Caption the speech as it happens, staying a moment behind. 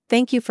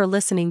Thank you for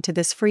listening to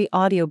this free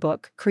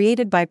audiobook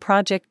created by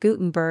Project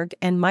Gutenberg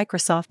and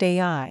Microsoft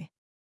AI.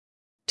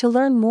 To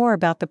learn more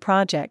about the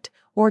project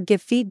or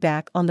give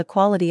feedback on the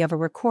quality of a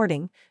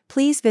recording,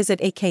 please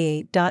visit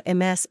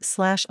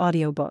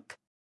aka.ms/audiobook.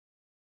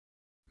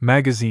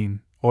 Magazine,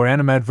 or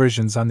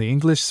Animadversions on the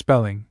English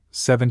Spelling,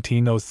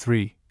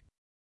 1703.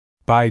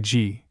 By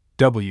G.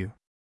 W.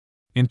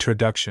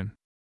 Introduction.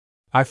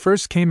 I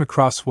first came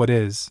across what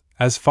is,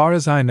 as far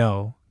as I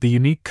know, the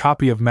unique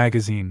copy of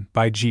Magazine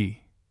by G.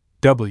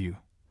 W.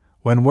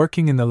 when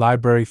working in the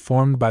library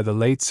formed by the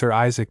late Sir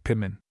Isaac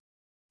Pitman.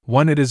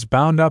 It is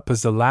bound up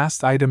as the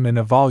last item in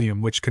a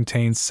volume which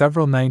contains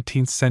several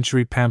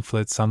 19th-century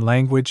pamphlets on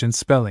language and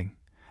spelling,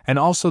 and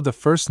also the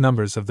first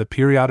numbers of the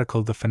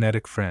periodical The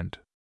Phonetic Friend.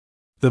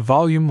 The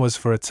volume was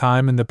for a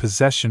time in the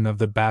possession of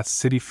the Bath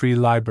City Free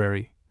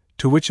Library,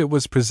 to which it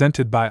was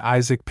presented by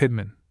Isaac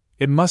Pitman.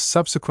 It must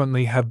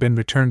subsequently have been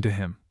returned to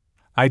him.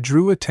 I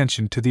drew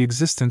attention to the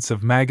existence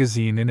of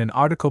Magazine in an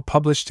article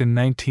published in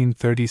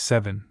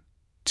 1937.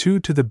 To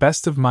the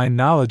best of my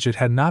knowledge, it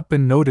had not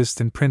been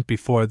noticed in print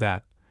before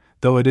that,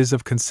 though it is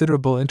of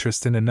considerable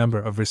interest in a number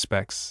of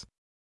respects.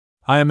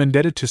 I am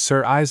indebted to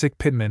Sir Isaac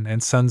Pitman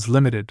and Sons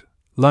Limited,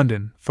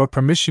 London, for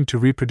permission to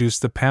reproduce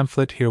the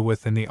pamphlet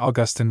herewith in the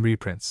Augustan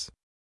reprints.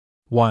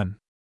 1.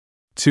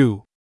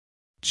 2.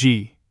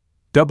 G.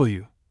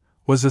 W.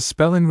 was a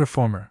spelling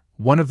reformer,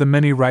 one of the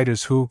many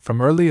writers who,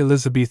 from early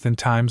Elizabethan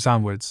times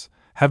onwards,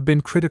 have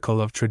been critical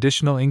of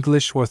traditional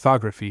English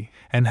orthography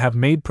and have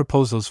made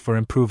proposals for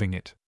improving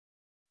it.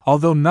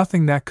 Although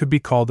nothing that could be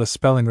called a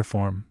spelling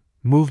reform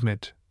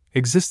movement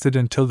existed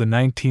until the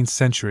 19th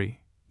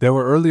century, there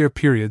were earlier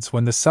periods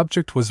when the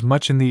subject was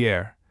much in the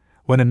air,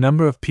 when a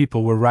number of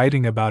people were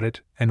writing about it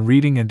and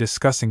reading and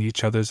discussing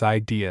each other's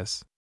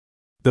ideas.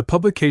 The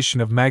publication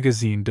of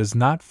Magazine does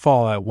not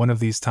fall at one of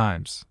these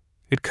times.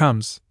 It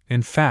comes,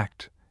 in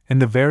fact, in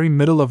the very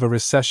middle of a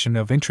recession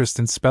of interest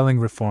in spelling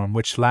reform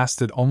which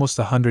lasted almost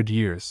 100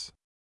 years.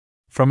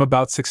 From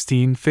about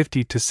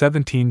 1650 to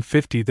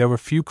 1750 there were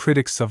few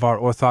critics of our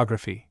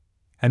orthography,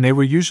 and they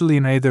were usually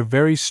neither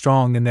very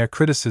strong in their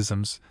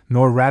criticisms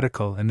nor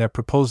radical in their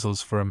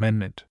proposals for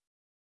amendment.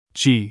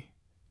 G.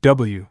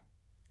 W.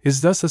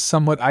 is thus a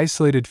somewhat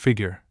isolated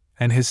figure,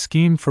 and his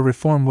scheme for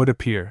reform would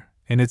appear,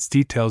 in its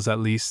details at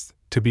least,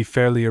 to be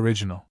fairly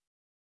original.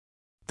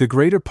 The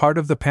greater part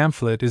of the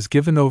pamphlet is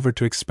given over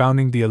to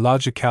expounding the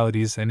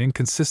illogicalities and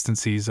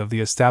inconsistencies of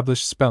the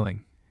established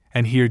spelling,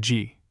 and here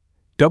G.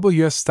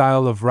 W.'s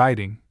style of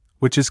writing,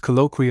 which is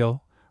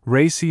colloquial,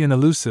 racy and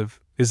elusive,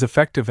 is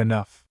effective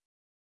enough.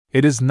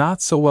 It is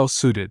not so well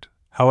suited,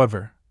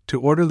 however,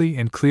 to orderly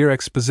and clear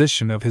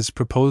exposition of his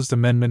proposed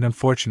amendment,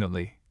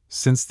 unfortunately,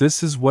 since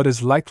this is what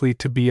is likely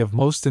to be of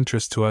most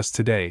interest to us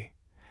today,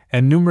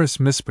 and numerous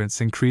misprints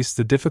increase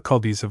the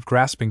difficulties of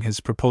grasping his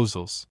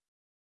proposals.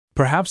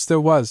 Perhaps there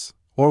was,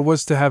 or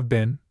was to have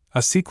been,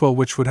 a sequel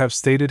which would have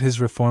stated his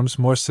reforms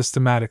more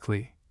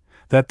systematically.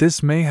 That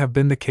this may have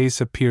been the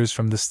case appears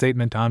from the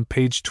statement on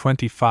page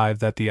 25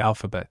 that the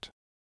alphabet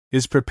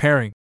is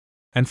preparing,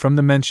 and from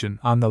the mention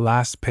on the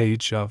last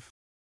page of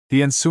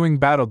the ensuing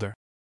battledore,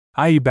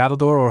 i.e.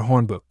 battledore or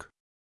hornbook.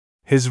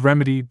 His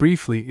remedy,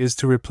 briefly, is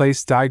to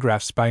replace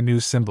digraphs by new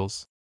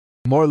symbols.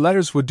 More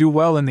letters would do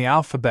well in the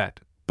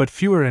alphabet, but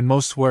fewer in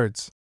most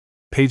words.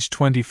 Page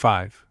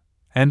 25.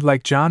 And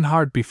like John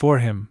Hart before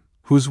him,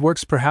 whose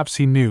works perhaps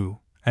he knew,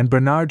 and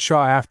Bernard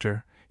Shaw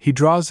after, he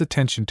draws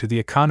attention to the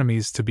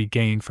economies to be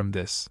gained from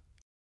this.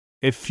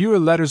 If fewer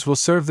letters will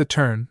serve the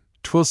turn,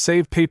 'twill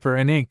save paper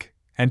and ink,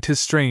 and 'tis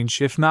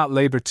strange if not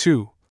labor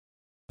too.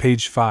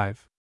 Page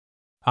 5.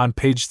 On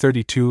page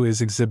 32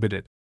 is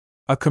exhibited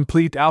a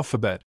complete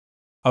alphabet.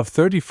 Of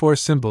 34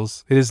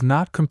 symbols, it is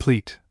not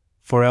complete,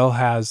 for L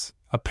has,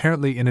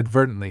 apparently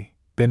inadvertently,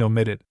 been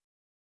omitted.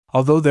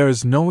 Although there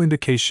is no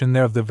indication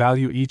there of the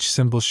value each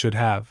symbol should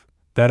have,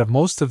 that of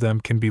most of them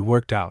can be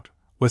worked out,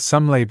 with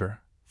some labor,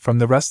 from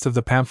the rest of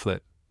the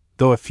pamphlet,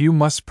 though a few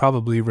must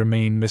probably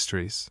remain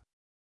mysteries.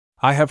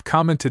 I have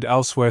commented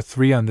elsewhere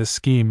on this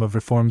scheme of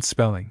reformed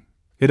spelling.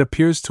 It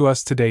appears to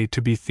us today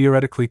to be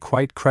theoretically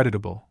quite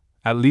creditable,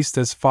 at least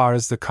as far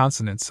as the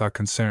consonants are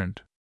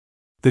concerned.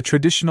 The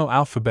traditional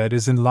alphabet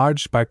is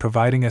enlarged by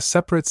providing a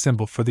separate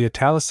symbol for the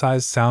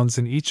italicized sounds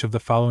in each of the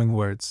following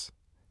words.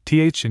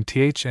 Th and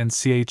th and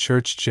ch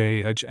church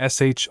j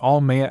sh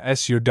all mea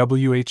s your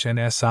wh and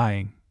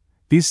s-ing.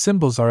 These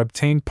symbols are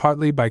obtained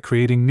partly by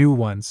creating new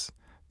ones,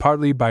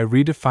 partly by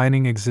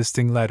redefining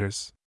existing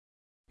letters.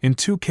 In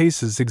two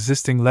cases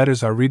existing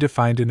letters are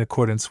redefined in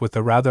accordance with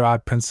a rather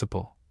odd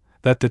principle,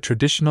 that the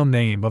traditional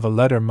name of a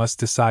letter must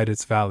decide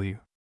its value.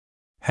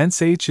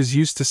 Hence H is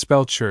used to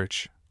spell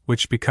church,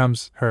 which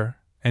becomes her,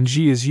 and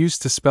G is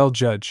used to spell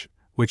judge,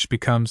 which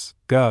becomes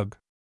gug.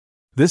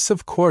 This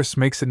of course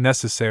makes it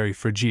necessary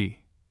for G.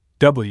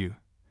 W.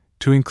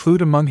 to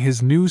include among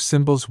his new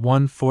symbols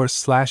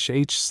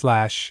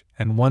 1//H/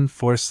 and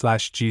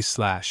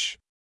 1//G/.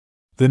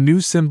 The new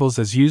symbols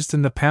as used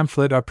in the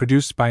pamphlet are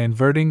produced by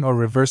inverting or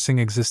reversing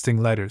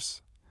existing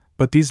letters,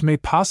 but these may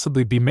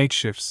possibly be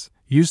makeshifts,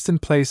 used in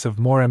place of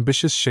more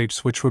ambitious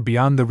shapes which were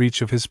beyond the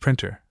reach of his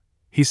printer.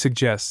 He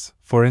suggests,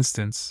 for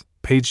instance,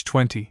 page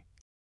 20,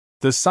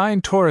 the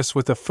sign Taurus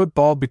with a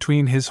football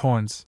between his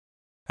horns,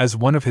 as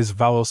one of his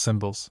vowel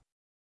symbols.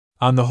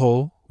 On the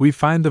whole, we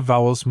find the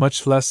vowels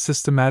much less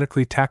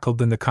systematically tackled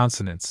than the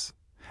consonants,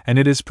 and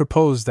it is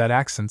proposed that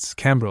accents,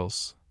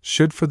 cambrils,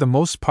 should for the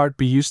most part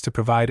be used to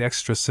provide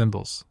extra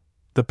symbols.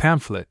 The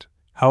pamphlet,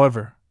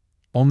 however,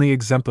 only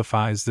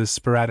exemplifies this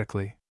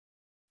sporadically.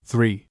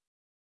 3.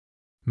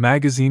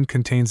 Magazine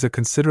contains a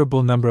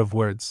considerable number of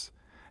words,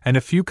 and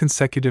a few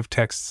consecutive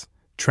texts,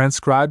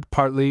 transcribed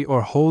partly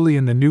or wholly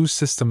in the new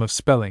system of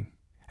spelling,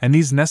 and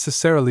these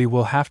necessarily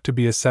will have to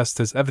be assessed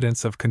as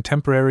evidence of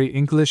contemporary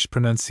English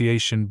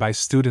pronunciation by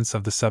students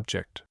of the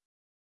subject.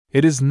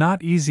 It is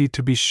not easy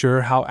to be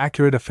sure how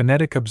accurate a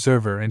phonetic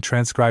observer and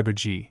transcriber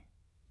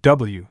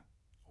G.W.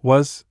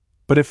 was,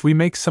 but if we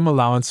make some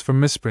allowance for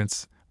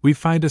misprints, we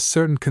find a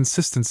certain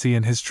consistency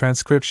in his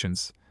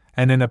transcriptions,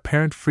 and an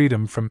apparent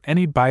freedom from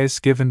any bias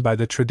given by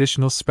the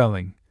traditional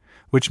spelling,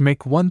 which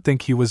make one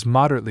think he was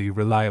moderately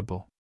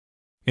reliable.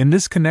 In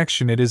this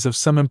connection, it is of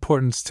some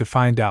importance to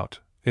find out,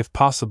 if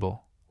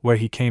possible, where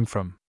he came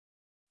from.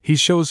 He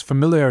shows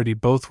familiarity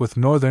both with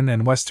northern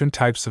and western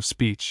types of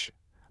speech,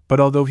 but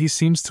although he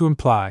seems to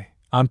imply,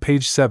 on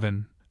page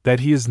 7, that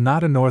he is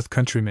not a North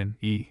countryman,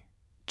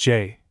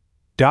 E.J.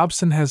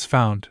 Dobson has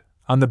found,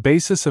 on the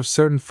basis of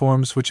certain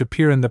forms which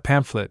appear in the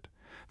pamphlet,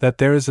 that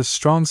there is a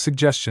strong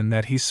suggestion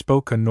that he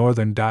spoke a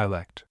northern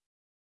dialect.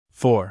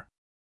 4.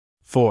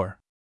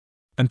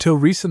 Until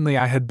recently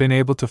I had been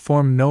able to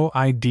form no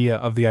idea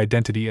of the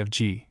identity of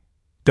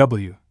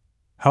G.W.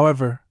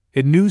 However,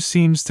 it now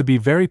seems to be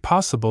very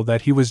possible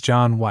that he was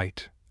John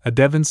White, a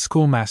Devon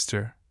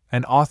schoolmaster,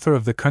 and author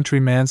of The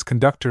Countryman's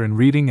Conductor in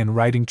Reading and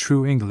Writing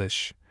True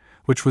English,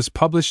 which was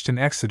published in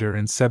Exeter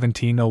in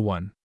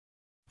 1701.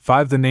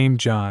 5. The name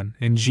John,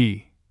 in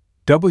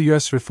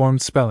G.W.'s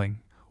Reformed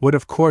spelling, would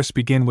of course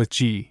begin with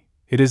G.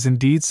 It is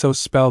indeed so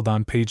spelled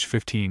on page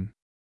 15.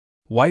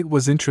 White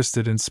was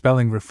interested in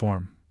spelling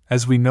reform,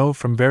 as we know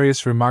from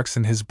various remarks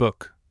in his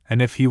book,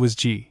 and if he was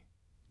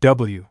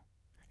G.W.,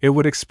 it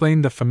would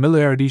explain the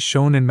familiarity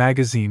shown in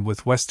Magazine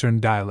with Western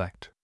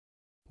dialect.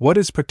 What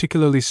is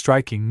particularly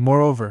striking,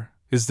 moreover,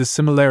 is the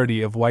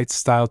similarity of White's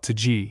style to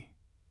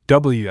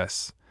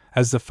G.W.'s,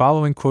 as the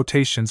following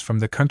quotations from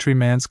The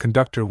Countryman's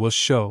Conductor will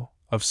show,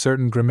 of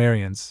certain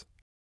grammarians.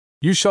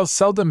 You shall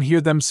seldom hear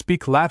them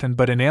speak Latin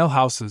but in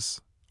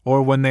alehouses,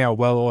 or when they are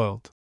well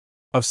oiled.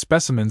 Of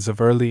specimens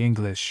of early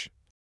English.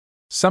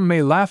 Some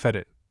may laugh at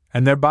it,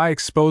 and thereby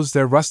expose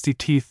their rusty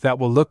teeth that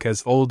will look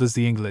as old as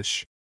the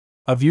English.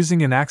 Of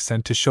using an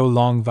accent to show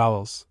long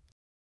vowels.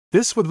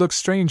 This would look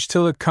strange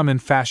till it come in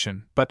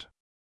fashion, but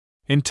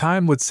in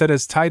time would set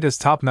as tight as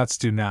topknots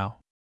do now.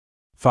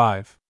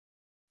 5.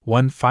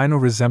 One final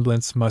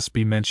resemblance must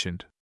be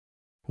mentioned.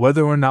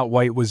 Whether or not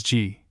White was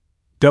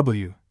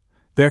G.W.,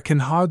 there can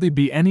hardly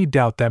be any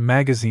doubt that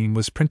Magazine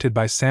was printed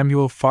by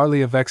Samuel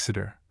Farley of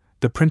Exeter,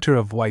 the printer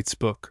of White's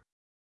book.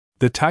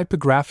 The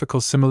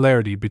typographical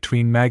similarity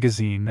between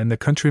Magazine and The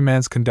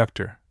Countryman's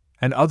Conductor,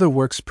 and other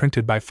works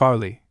printed by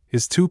Farley,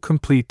 is too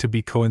complete to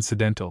be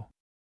coincidental.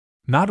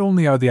 Not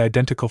only are the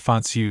identical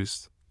fonts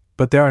used,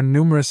 but there are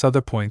numerous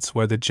other points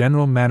where the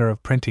general manner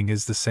of printing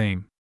is the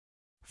same.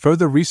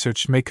 Further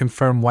research may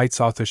confirm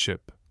White's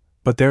authorship,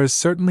 but there is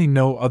certainly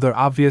no other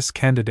obvious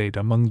candidate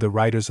among the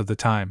writers of the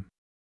time.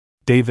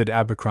 David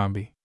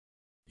Abercrombie.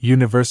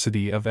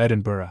 University of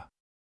Edinburgh.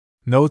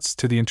 Notes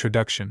to the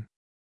Introduction.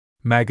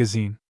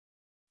 Magazine.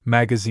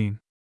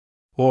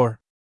 Or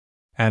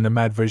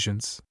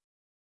Animadversions.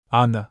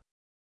 On the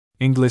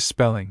English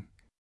spelling.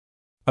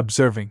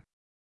 Observing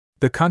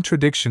the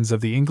contradictions of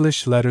the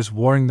English letters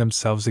warring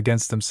themselves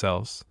against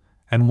themselves,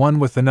 and one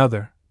with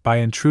another, by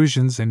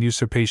intrusions and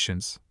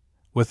usurpations,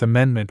 with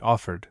amendment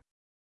offered.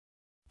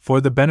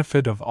 For the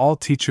benefit of all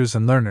teachers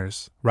and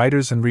learners,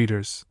 writers and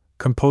readers,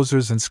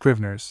 composers and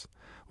scriveners,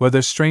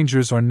 whether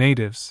strangers or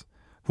natives,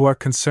 who are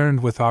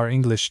concerned with our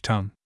English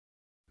tongue.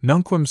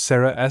 Nunquam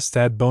sera est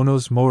ad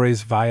bonos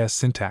mores via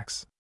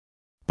syntax.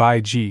 By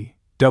G.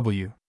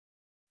 W.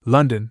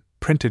 London,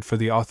 printed for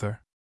the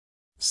author.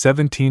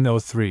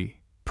 1703,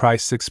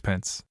 price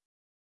 6d.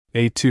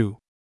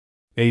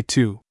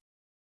 A2.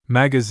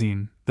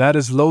 Magazine, that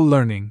is low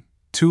learning,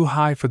 too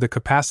high for the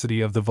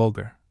capacity of the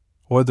vulgar,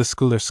 or the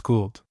scholar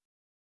schooled.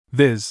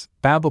 Viz.,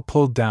 babble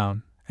pulled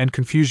down, and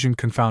confusion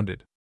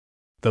confounded.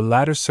 The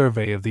latter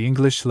survey of the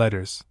English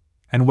letters,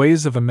 and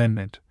ways of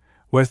amendment,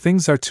 where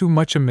things are too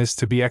much amiss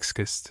to be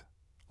excused,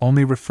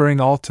 only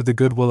referring all to the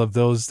goodwill of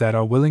those that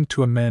are willing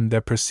to amend their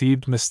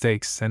perceived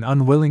mistakes and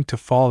unwilling to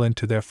fall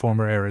into their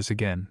former errors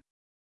again.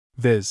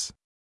 Viz.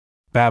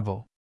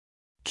 Babel.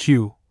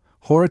 Q.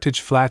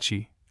 Horitage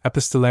Flaci,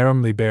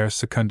 Epistolarum Liber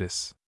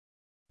Secundus.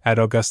 Ad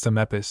Augustum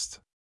Epist.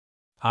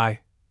 I.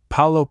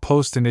 Paulo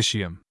Post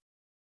Initium.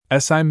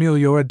 Si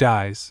meliora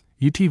dies,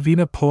 ut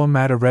vina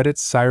poemata reddit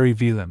Syri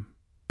velum,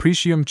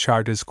 precium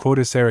chartis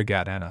quotis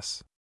erigat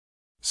annus.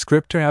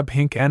 Scriptor ab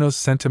hinc annos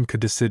centum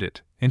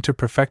codicidit, inter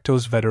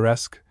perfectos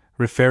veteresque,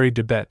 referi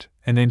debet,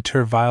 and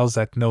inter viles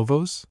et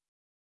novos?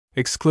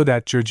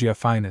 Excludat Georgia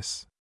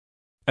finis.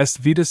 Est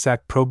vitus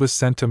ac probus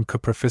centum que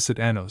proficit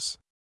annos.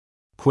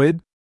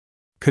 Quid?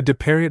 Que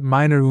deperiat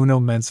minor uno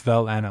mens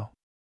vel anno.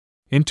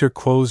 Inter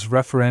quos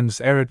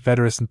referens erit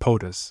veteris and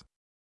potas.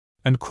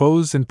 And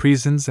quos in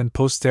presens and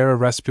postera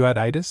respuat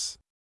itis?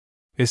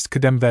 Ist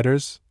quidem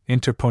veters,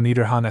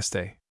 interponiter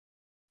honeste.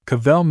 Que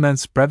vel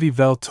mens brevi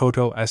vel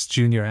toto est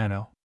junior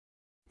anno.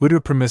 Vidur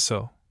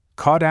permisso,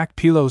 caud ac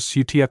pilos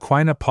utia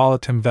quina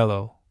politum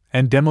velo,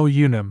 and demo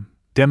unum,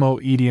 demo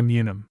idiom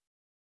unum.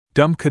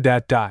 Dum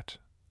cadat dot.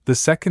 The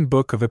second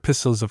book of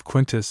epistles of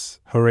Quintus,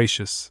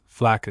 Horatius,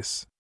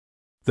 Flaccus.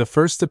 The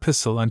first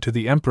epistle unto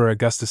the Emperor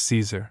Augustus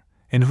Caesar,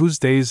 in whose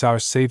days our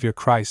Saviour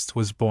Christ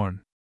was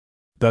born.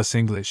 Thus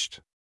Englished.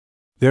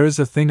 There is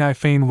a thing I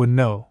fain would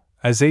know,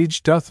 as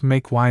age doth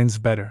make wines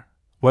better,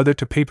 whether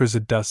to papers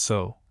it doth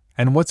so,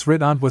 and what's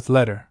writ on't with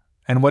letter,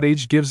 and what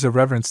age gives a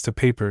reverence to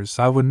papers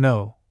I would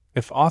know,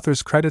 if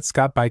authors credits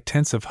got by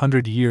tense of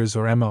 100 years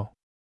or mo.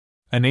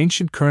 An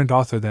ancient current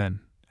author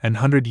then, and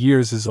 100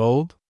 years is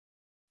old?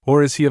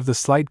 Or is he of the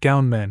slight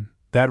gown men,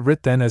 that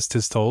writ then as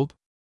 'tis told?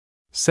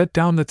 Set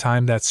down the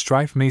time that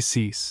strife may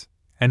cease,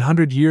 and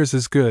 100 years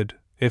is good,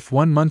 if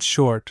 1 month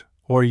short,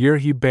 or year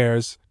he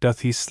bears,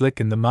 doth he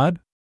slick in the mud?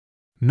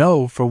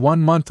 No, for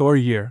 1 month or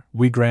year,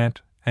 we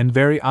grant, and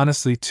very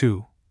honestly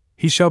too,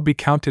 he shall be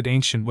counted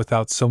ancient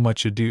without so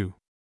much ado.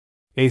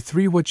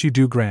 A3 what you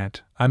do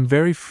grant, I'm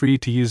very free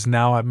to use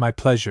now at my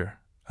pleasure,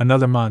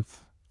 another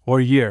month, or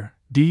year,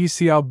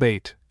 dec I'll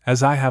bait,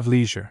 as I have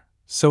leisure,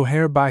 so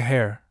hair by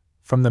hair,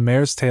 from the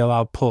mare's tail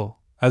I'll pull,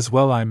 as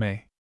well I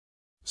may.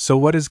 So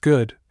what is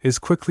good, is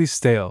quickly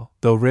stale,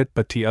 though writ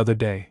but the other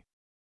day.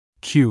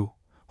 Q.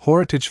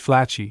 Horitage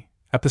Flacci,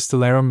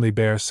 Epistolarum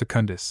Liber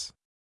Secundus.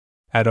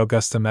 Ad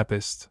Augustum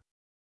Epist.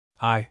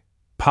 I.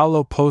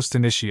 Paulo post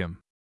initium.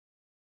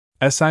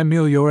 Si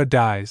meliora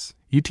dies,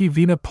 ut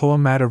vina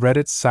poem ad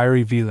eredit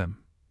Syri velum,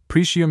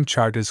 precium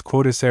chartis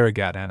quotis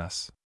erigat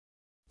annus.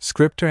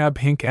 Scriptor ab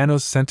hinc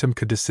annos centum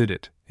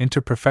cadecidit,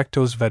 inter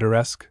perfectos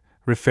veteresque,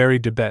 referi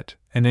debet,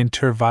 and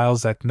inter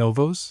viles et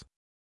novos?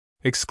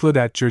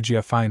 Excludat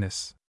Georgia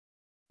finis.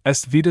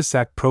 Est vitus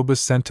ac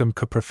probus centum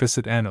que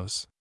proficit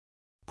annos.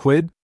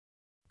 Quid?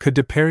 Que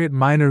deperiat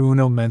minor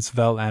uno mens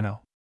vel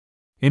anno.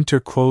 Inter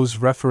quos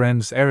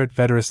referens erit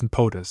veteris and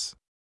potas.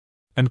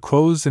 And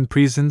quos in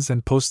presens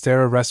and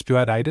postera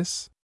respuat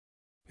itis?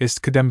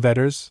 Ist quidem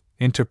veters,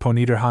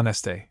 interponiter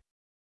honeste.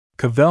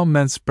 Que vel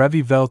mens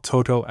brevi vel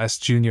toto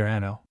est junior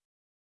anno.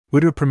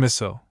 Vidur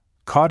permisso,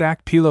 caud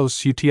ac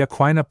pilos utia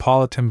quina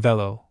politum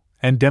velo,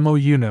 and demo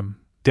unum,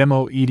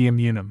 demo idiom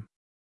unum.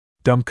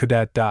 Dum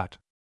cadat dot.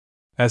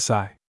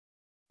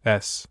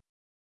 S.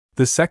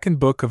 The second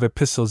book of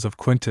epistles of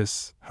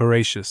Quintus,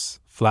 Horatius,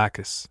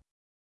 Flaccus.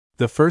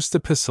 The first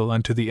epistle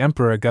unto the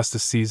Emperor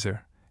Augustus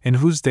Caesar, in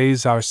whose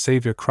days our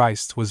Saviour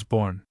Christ was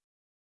born.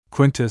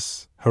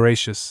 Quintus,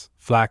 Horatius,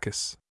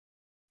 Flaccus.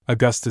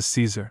 Augustus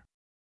Caesar.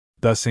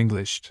 Thus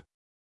Englished.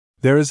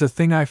 There is a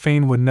thing I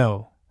fain would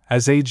know,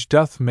 as age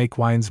doth make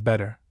wines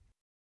better.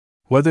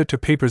 Whether to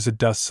papers it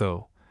doth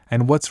so,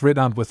 and what's writ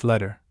on't with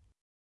letter.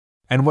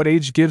 And what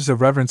age gives a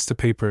reverence to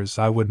papers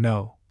I would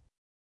know.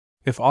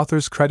 If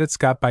authors credits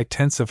got by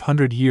tense of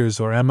 100 years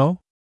or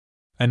mo?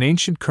 An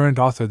ancient current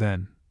author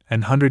then,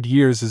 and 100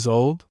 years is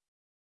old?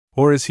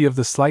 Or is he of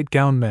the slight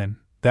gown men,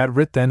 that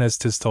writ then as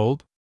 'tis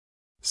told?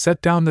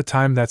 Set down the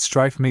time that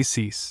strife may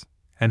cease,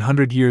 and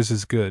 100 years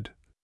is good.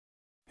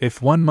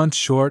 If 1 month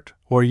short,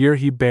 or year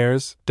he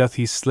bears, doth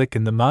he slick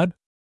in the mud?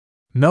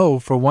 No,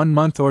 for 1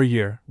 month or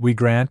year, we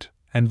grant,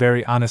 and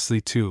very honestly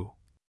too.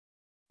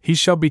 He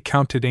shall be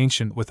counted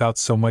ancient without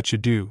so much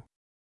ado.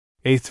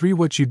 A3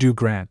 what you do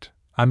grant,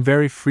 I'm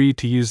very free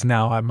to use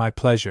now at my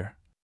pleasure.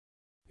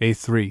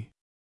 A3.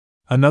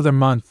 Another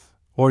month,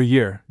 or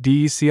year,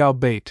 dec I'll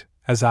bait,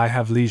 as I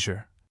have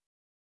leisure.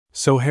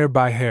 So hair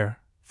by hair,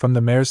 from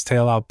the mare's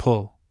tail I'll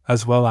pull,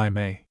 as well I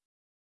may.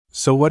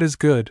 So what is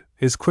good,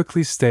 is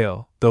quickly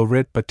stale, though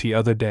writ but the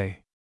other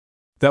day.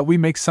 That we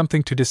make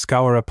something to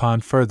discour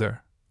upon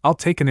further, I'll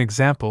take an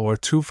example or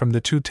two from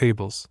the 2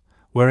 tables,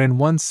 wherein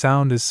one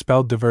sound is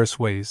spelled diverse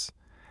ways,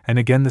 and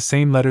again the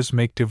same letters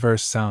make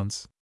diverse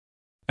sounds.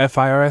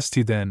 First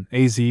then,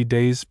 az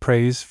days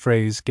praise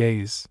phrase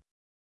gaze.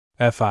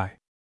 Fi.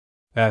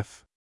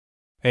 F.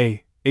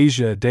 A.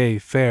 Asia day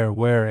fair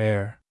where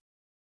air.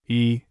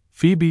 E.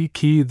 Phoebe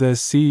key the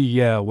sea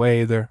yeah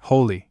way there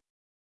holy.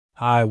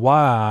 I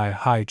why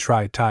hi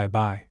try tie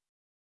by.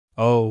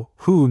 Oh,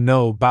 who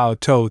no bow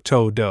to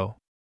do.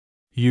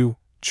 You,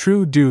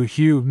 true do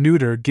hue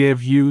neuter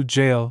give you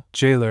jail,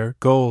 jailer,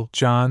 goal,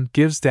 John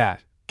gives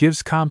dat,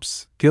 gives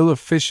comps, gill of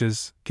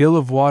fishes, gill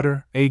of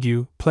water,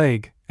 ague,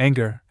 plague,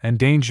 anger, and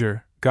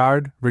danger,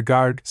 guard,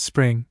 regard,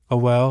 spring, a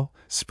well,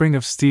 spring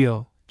of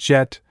steel,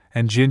 jet,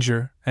 and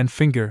ginger, and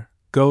finger,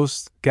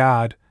 ghost,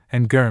 god,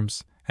 and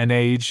germs, and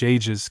age,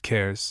 ages,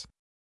 cares.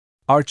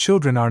 Our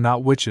children are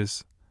not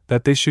witches,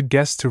 that they should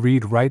guess to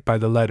read right by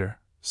the letter,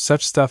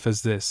 such stuff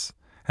as this,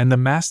 and the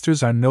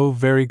masters are no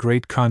very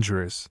great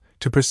conjurers,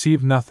 to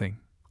perceive nothing,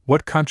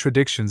 What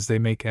contradictions they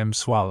make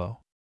swallow.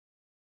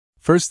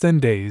 First then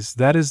days,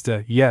 that is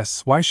the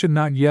yes, why should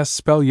not yes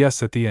spell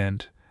yes at the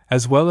end,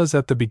 as well as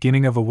at the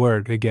beginning of a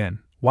word again?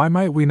 Why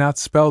might we not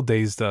spell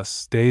days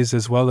thus, days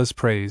as well as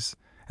praise,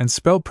 and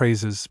spell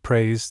praises,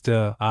 praise,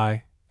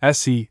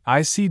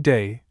 se,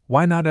 day,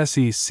 why not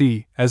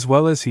sec, as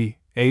well as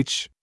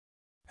h?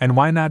 And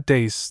why not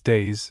days,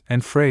 days,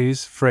 and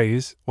phrase,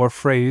 phrase, or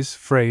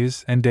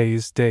phrase, and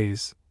days,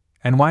 days?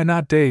 And why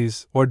not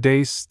days, or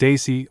dace,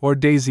 daisy, or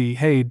daisy,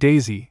 hey,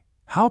 daisy?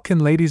 How can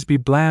ladies be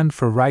bland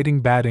for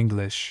writing bad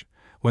English,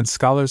 when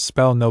scholars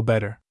spell no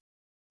better?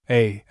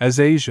 As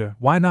Asia,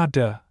 why not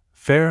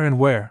fair and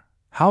where?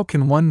 How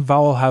can one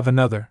vowel have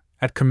another,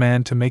 at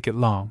command to make it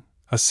long?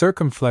 A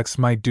circumflex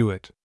might do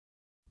it.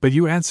 But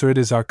you answer it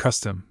is our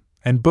custom,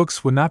 and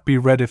books would not be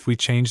read if we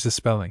changed the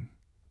spelling.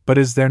 But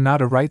is there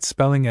not a right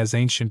spelling as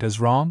ancient as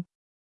wrong?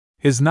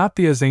 Is not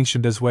the as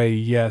ancient as way,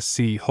 yes,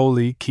 see,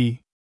 holy,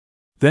 key?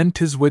 Then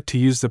 'tis wit to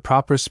use the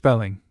proper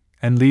spelling,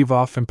 and leave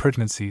off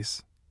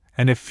impertinencies.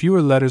 And if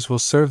fewer letters will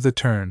serve the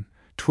turn,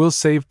 'twill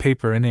save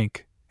paper and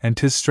ink, and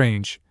 'tis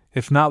strange,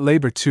 if not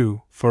labor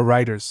too, for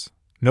writers,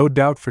 no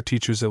doubt for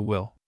teachers it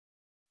will.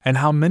 And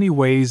how many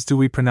ways do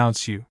we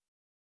pronounce you?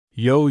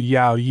 Yo,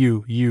 yow,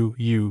 you,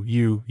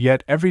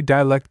 yet every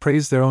dialect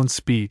praise their own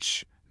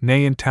speech,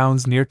 nay in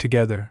towns near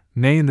together,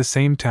 nay in the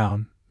same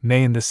town,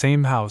 nay in the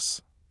same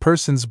house,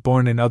 persons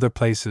born in other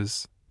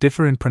places,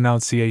 differ in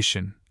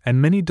pronunciation, and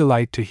many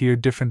delight to hear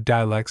different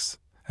dialects,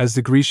 as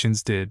the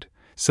Grecians did,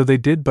 so they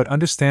did but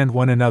understand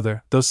one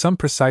another, though some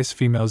precise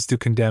females do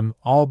condemn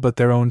all but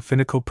their own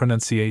finical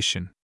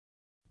pronunciation.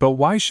 But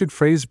why should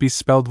phrase be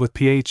spelled with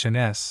ph and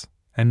s,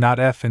 and not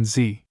f and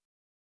z?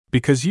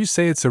 Because you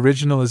say its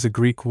original is a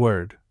Greek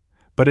word,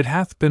 but it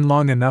hath been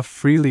long enough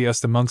freely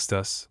used amongst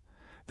us,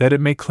 that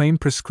it may claim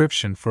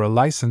prescription for a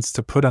license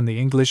to put on the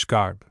English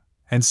garb,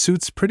 and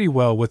suits pretty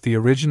well with the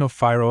original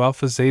Phi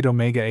Alpha Zeta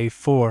Omega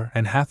A4,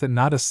 and hath it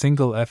not a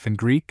single f in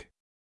Greek?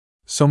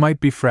 So might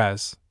be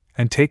phras,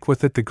 and take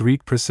with it the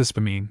Greek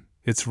precispamine,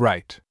 it's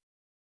right.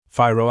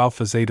 Phi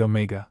Alpha Zeta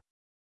Omega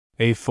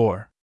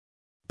A4.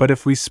 But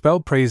if we spell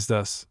praise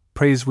thus,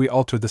 praise we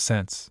alter the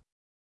sense.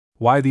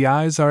 Why, the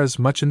eyes are as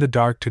much in the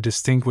dark to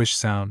distinguish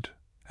sound,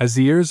 as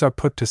the ears are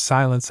put to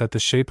silence at the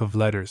shape of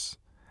letters,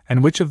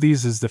 and which of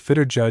these is the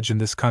fitter judge in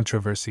this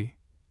controversy,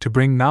 to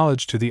bring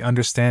knowledge to the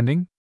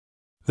understanding?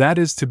 That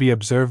is to be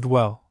observed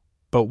well,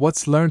 but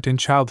what's learnt in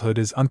childhood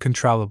is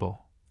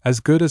uncontrollable, as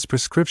good as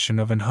prescription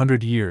of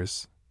 100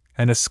 years,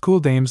 and a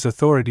schooldame's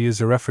authority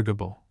is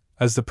irrefragable,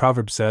 as the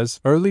proverb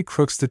says, early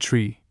crooks the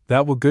tree,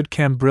 that will good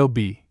cambril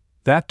be,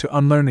 that to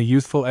unlearn a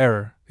youthful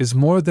error is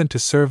more than to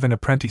serve an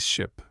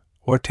apprenticeship,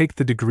 or take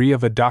the degree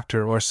of a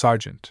doctor or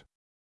sergeant.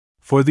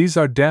 For these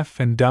are deaf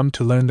and dumb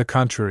to learn the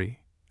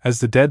contrary, as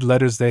the dead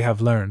letters they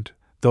have learned,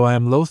 though I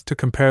am loath to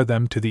compare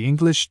them to the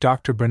English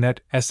Dr.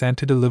 Burnet's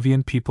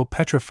antediluvian people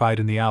petrified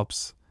in the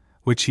Alps,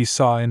 which he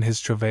saw in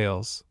his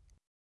travails.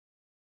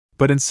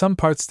 But in some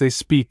parts they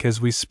speak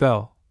as we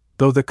spell,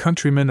 though the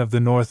countrymen of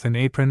the north in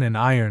apron and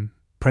iron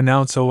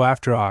pronounce O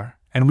after R,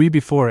 and we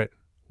before it.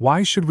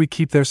 Why should we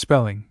keep their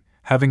spelling,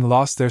 having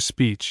lost their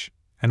speech?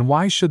 And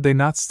why should they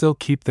not still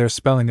keep their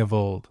spelling of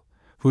old,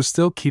 who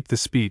still keep the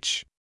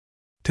speech?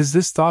 'Tis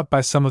this thought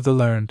by some of the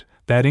learned,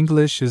 that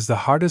English is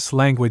the hardest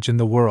language in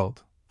the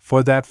world,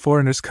 for that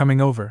foreigners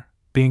coming over,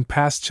 being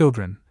past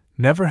children,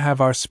 never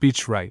have our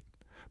speech right,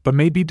 but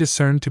may be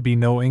discerned to be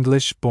no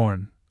English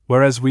born,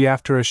 whereas we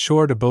after a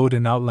short abode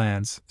in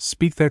outlands,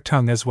 speak their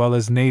tongue as well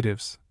as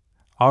natives.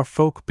 Our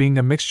folk being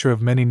a mixture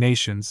of many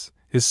nations,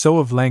 is so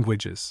of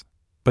languages,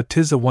 but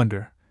 'tis a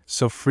wonder,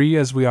 so free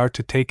as we are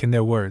to take in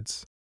their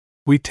words,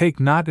 we take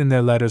not in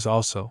their letters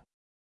also.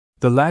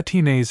 The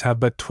Latines have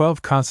but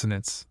 12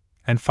 consonants,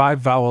 and 5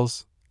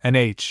 vowels, and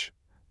h,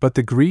 but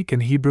the Greek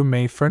and Hebrew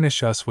may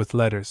furnish us with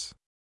letters.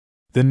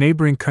 The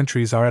neighboring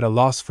countries are at a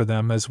loss for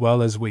them as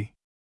well as we.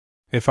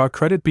 If our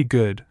credit be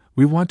good,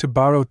 we want to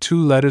borrow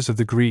 2 letters of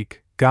the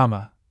Greek,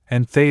 gamma,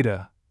 and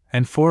theta,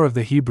 and 4 of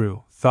the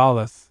Hebrew,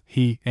 thalith,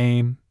 he,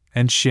 aim,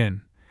 and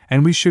shin,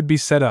 and we should be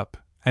set up,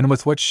 and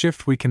with what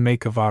shift we can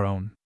make of our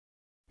own.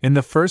 In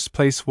the first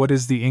place, what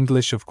is the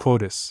English of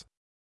quotas?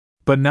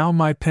 But now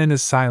my pen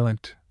is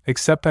silent,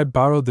 except I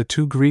borrow the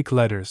 2 Greek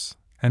letters,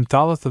 and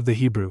thalith of the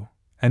Hebrew,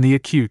 and the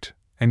acute,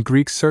 and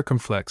Greek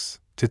circumflex,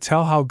 to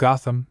tell how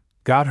Gotham,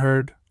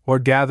 Gotthard, or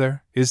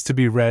gather, is to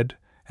be read,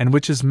 and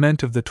which is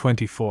meant of the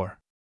 24.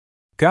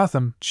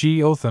 Gotham,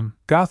 Gotham,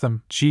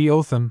 Gotham,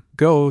 Gotham,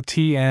 go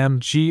tm,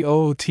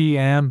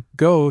 Gotm,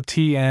 go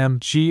tm,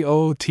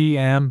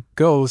 Gotm,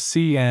 go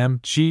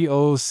cm,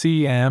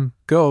 Gocm,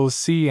 go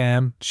cm,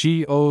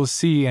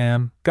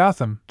 Gocm,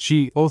 Gotham,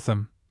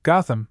 Gotham,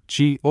 Gotham,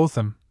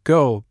 Gotham,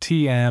 go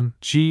tm,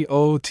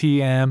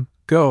 Gotm,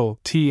 go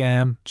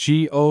tm,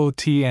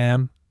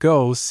 Gotm,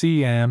 go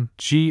cm,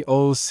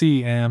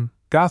 Gocm,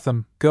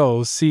 Gotham, go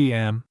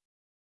cm.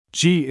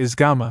 G is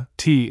gamma,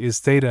 T is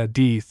theta,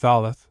 D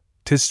thalith.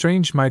 'Tis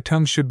strange my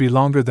tongue should be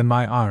longer than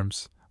my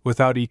arms,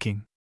 without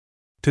eking.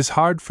 'Tis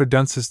hard for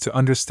dunces to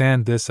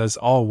understand this, as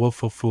all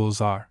wilful fools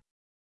are.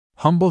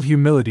 Humble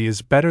humility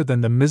is better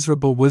than the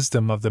miserable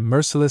wisdom of the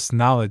merciless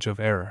knowledge of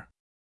error.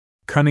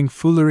 Cunning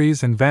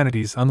fooleries and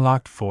vanities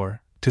unlocked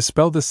for, to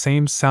spell the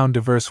same sound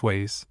diverse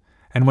ways,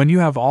 and when you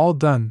have all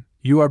done,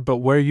 you are but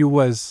where you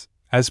was,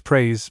 as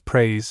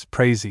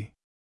praisey.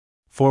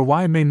 For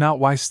why may not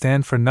y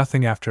stand for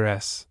nothing after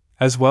s,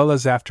 as well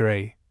as after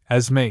a,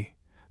 as may,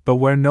 but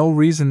where no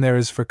reason there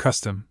is for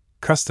custom,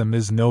 custom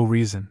is no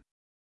reason.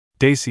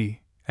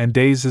 Daisy, and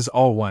days is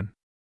all one.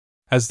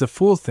 As the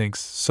fool thinks,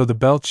 so the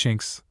bell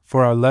chinks,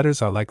 for our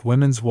letters are like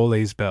women's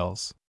woolays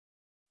bells.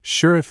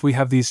 Sure, if we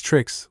have these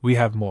tricks, we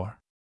have more.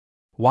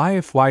 Why,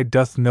 if y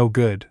doth no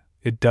good,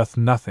 it doth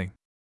nothing.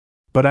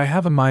 But I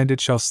have a mind it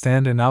shall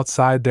stand, and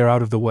outside there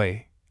out of the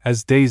way,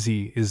 as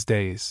daisy is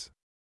days.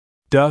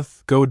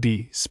 Doth go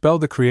d spell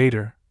the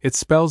Creator, it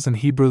spells an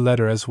Hebrew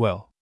letter as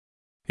well.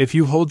 If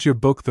you hold your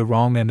book the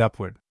wrong end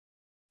upward,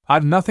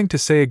 I've nothing to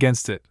say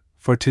against it,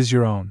 for 'tis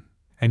your own,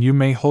 and you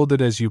may hold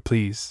it as you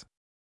please.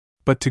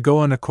 But to go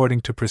on according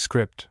to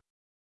prescript.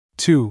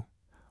 2.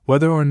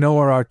 Whether or no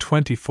are our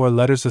 24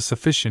 letters a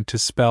sufficient to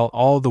spell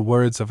all the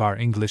words of our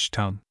English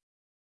tongue?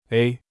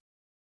 A.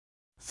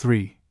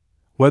 3.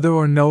 Whether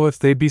or no if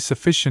they be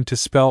sufficient to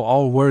spell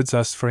all words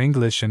us for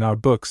English in our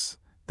books,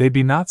 they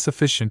be not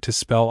sufficient to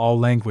spell all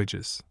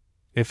languages.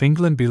 If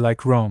England be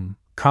like Rome,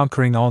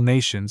 conquering all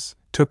nations,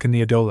 took in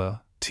the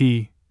idola,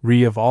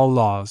 re of all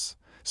laws,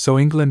 so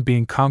England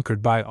being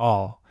conquered by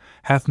all,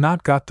 hath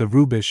not got the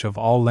rubish of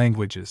all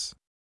languages.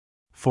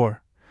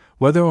 4.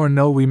 Whether or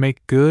no we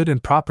make good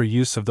and proper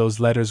use of those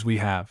letters we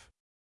have.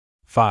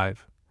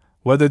 5.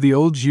 Whether the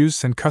old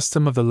use and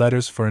custom of the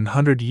letters for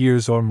 100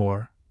 years or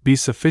more be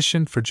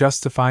sufficient for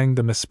justifying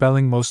the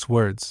misspelling most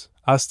words,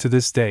 us to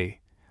this day,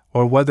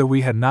 or whether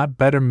we had not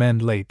better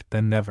mend late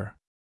than never.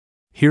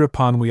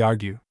 Hereupon we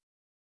argue.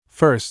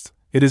 First,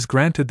 it is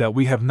granted that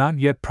we have not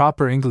yet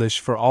proper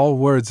English for all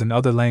words in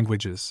other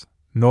languages,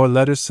 nor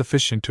letters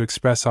sufficient to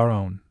express our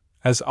own,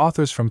 as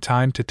authors from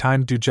time to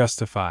time do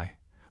justify,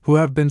 who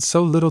have been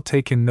so little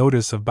taken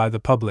notice of by the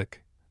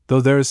public,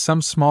 though there is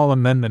some small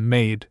amendment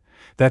made,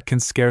 that can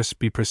scarce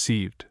be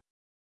perceived.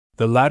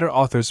 The latter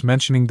authors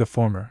mentioning the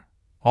former,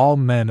 all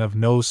men of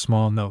no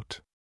small note.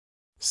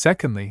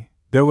 Secondly,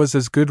 there was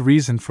as good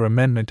reason for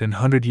amendment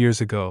 100 years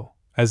ago,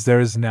 as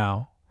there is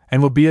now,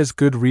 and will be as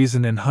good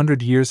reason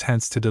 100 years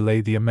hence to delay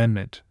the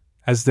amendment,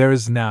 as there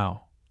is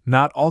now,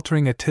 not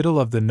altering a tittle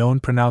of the known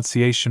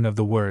pronunciation of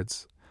the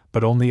words,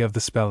 but only of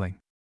the spelling.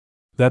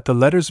 That the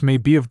letters may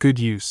be of good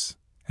use,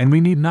 and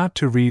we need not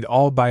to read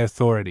all by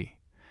authority,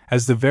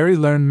 as the very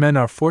learned men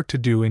are for to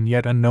do in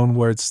yet unknown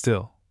words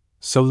still,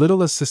 so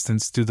little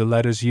assistance do the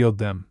letters yield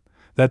them,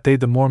 that they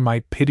the more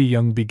might pity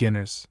young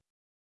beginners.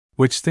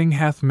 Which thing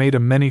hath made a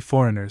many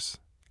foreigners,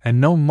 and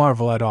no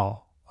marvel at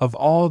all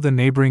the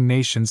neighboring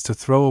nations to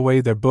throw away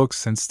their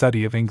books and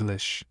study of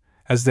English,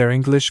 as their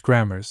English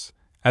grammars,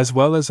 as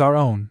well as our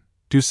own,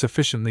 do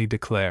sufficiently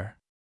declare.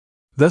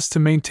 Thus to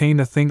maintain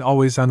a thing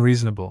always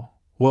unreasonable,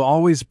 will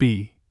always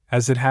be,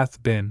 as it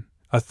hath been,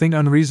 a thing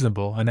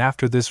unreasonable, and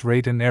after this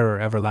rate an error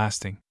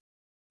everlasting.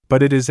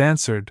 But it is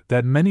answered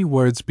that many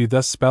words be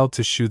thus spelled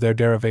to shew their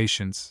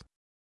derivations.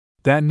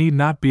 That need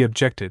not be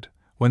objected,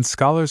 when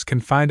scholars can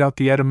find out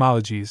the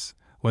etymologies,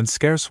 when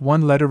scarce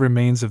one letter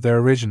remains of their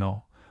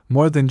original,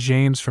 more than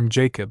James from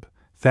Jacob,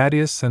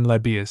 Thaddeus and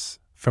Lebbeus,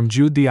 from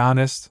Jude the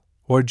Honest,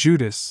 or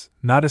Judas,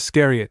 not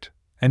Iscariot,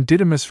 and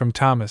Didymus from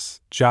Thomas,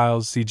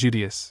 Giles the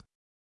Judaeus.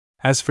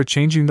 As for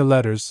changing the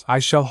letters, I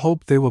shall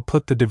hope they will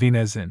put the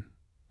divinas in.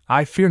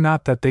 I fear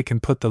not that they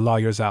can put the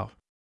lawyers out.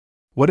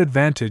 What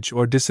advantage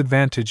or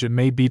disadvantage it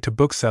may be to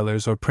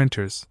booksellers or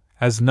printers,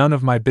 as none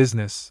of my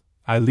business,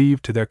 I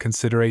leave to their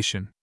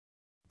consideration.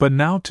 But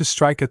now to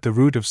strike at the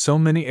root of so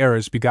many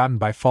errors begotten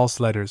by false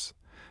letters,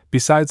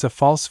 besides a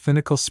false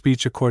finical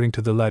speech according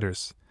to the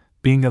letters,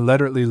 being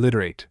illiterately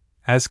literate,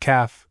 as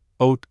calf,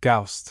 oat,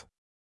 goust.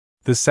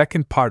 The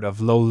second part of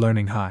low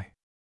learning high.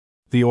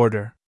 The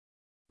order.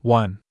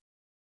 1.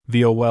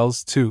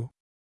 Vowels 2.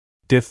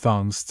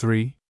 Diphthongs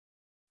 3.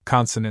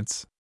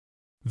 Consonants.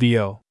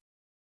 VO.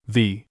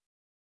 V.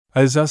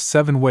 As us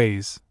 7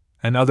 ways,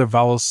 and other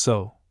vowels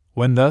so,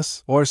 when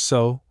thus, or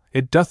so,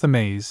 it doth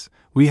amaze,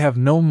 we have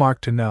no mark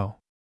to know.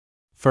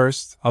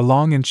 First, a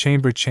long and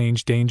chamber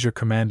change danger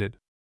commanded.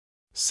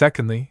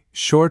 Secondly,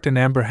 short and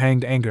amber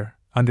hanged anger,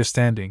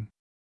 understanding.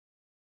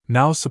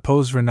 Now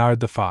suppose Renard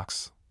the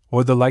Fox,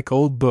 or the like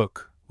old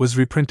book, was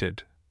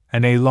reprinted,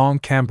 and a long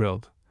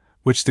cambrilled,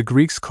 which the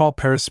Greeks call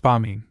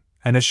perispamine,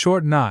 and a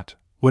short knot,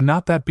 would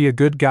not that be a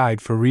good guide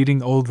for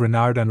reading old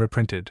Renard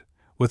unreprinted,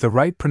 with a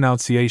right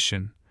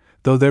pronunciation,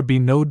 though there be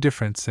no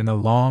difference in a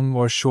long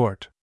or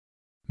short?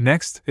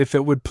 Next, if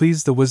it would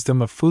please the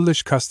wisdom of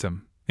foolish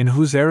custom, in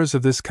whose errors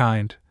of this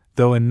kind,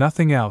 though in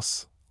nothing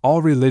else,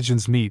 all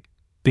religions meet,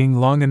 being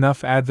long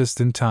enough advanced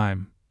in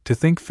time, to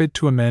think fit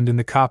to amend in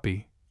the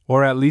copy,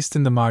 or at least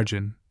in the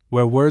margin,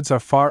 where words are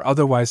far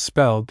otherwise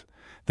spelled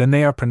than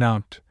they are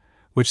pronounced,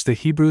 which the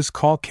Hebrews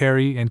call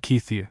Keri and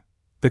Kethia,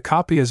 the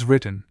copy as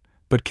written,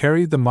 but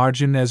carry the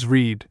margin as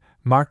read,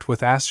 marked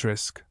with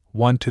asterisk,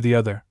 one to the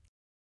other.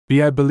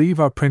 B. I believe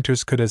our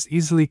printers could as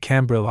easily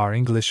cambrill our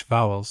English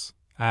vowels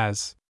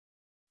as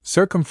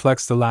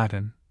circumflex the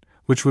Latin,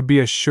 which would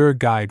be a sure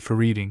guide for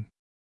reading.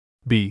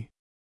 B.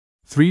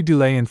 3.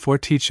 Delay and 4.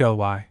 Teach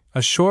ly,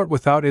 a short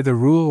without either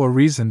rule or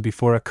reason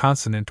before a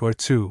consonant or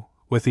two,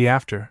 with the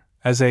after,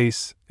 as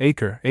ace,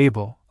 acre,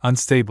 able,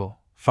 unstable,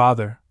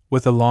 father,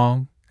 with a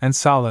long, and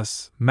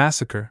solace,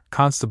 massacre,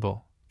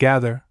 constable,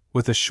 gather,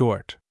 with a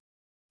short.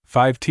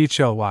 5. Teach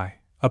ly,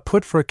 a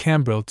put for a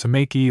cambrill to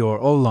make e or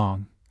o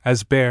long,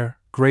 as bare,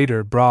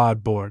 greater,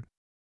 broad, board.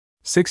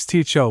 6.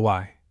 Teach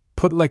ly,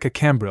 put like a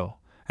cambrill,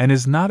 and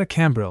is not a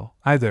cambrill,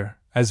 either,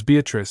 as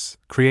Beatrice,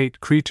 create,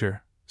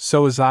 creature,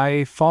 so is I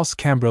a false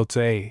cambrill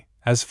to a,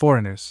 as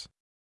foreigners.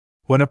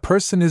 When a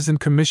person is in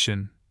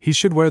commission, he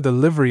should wear the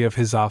livery of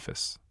his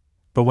office,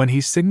 but when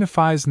he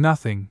signifies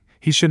nothing,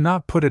 he should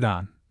not put it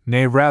on,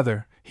 nay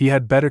rather, he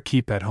had better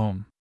keep at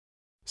home.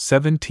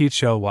 7.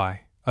 Teach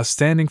ly, a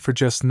standing for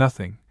just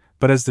nothing,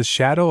 but as the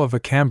shadow of a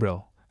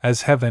cambrill,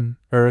 as heaven,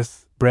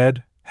 earth,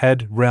 bread,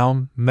 head,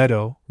 realm,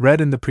 meadow,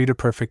 read in the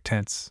preterperfect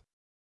tense.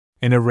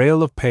 In a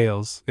rail of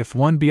pails, if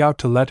one be out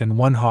to let in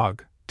one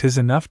hog, 'tis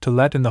enough to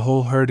let in the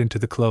whole herd into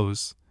the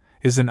close,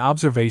 is an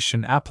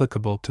observation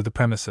applicable to the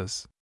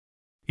premises.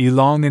 E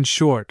long and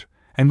short,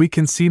 and we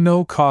can see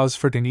no cause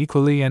for it in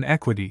equally and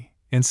equity,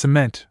 in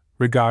cement,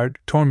 regard,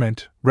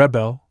 torment,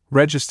 rebel,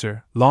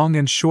 register, long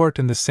and short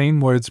in the same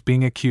words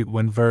being acute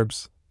when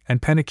verbs,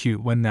 and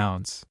penacute when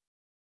nouns.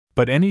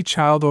 But any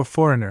child or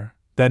foreigner,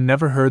 that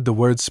never heard the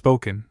words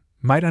spoken,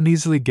 might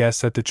uneasily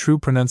guess at the true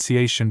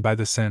pronunciation by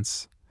the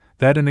sense,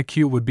 that an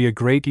acute would be a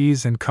great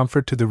ease and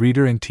comfort to the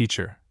reader and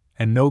teacher,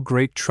 and no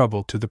great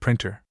trouble to the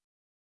printer.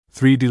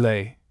 3.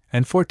 Delay,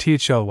 and 4.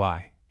 Teach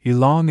ly, e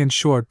long and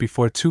short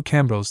before two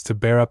cambrils to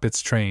bear up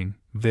its train,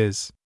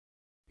 viz.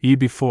 E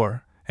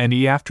before, and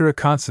e after a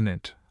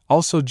consonant,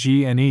 also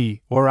g and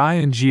e, or I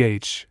and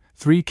gh,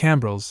 3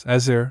 cambrils,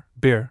 as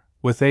beer,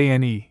 with a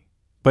and e,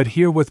 but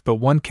here with but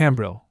one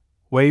cambrill,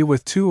 way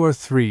with 2 or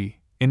 3,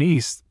 in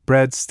east,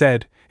 bread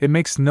stead, it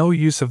makes no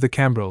use of the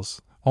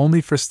cambrils,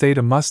 only for state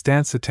a must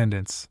dance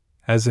attendance,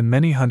 as in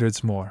many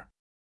hundreds more.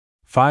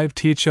 5.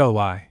 Teach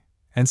ly,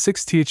 and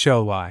 6. Teach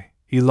ly,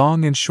 e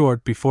long and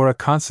short before a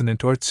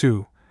consonant or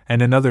two,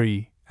 and another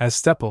e, as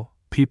stepple,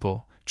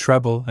 people,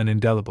 treble, and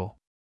indelible.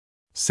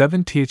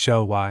 7. Teach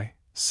ly,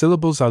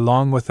 syllables are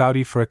long without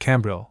e for a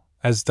cambrill,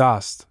 as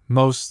dost,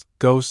 most,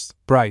 ghost,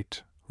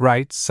 bright,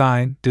 right,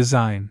 sign,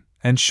 design,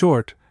 and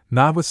short,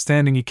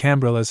 notwithstanding e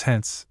cambrill as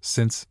hence,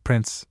 since,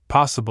 prince,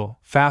 possible,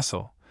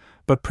 facile,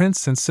 but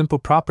prince and simple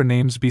proper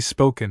names be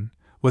spoken,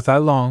 with I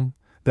long,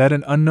 that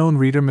an unknown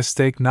reader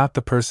mistake not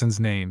the persons'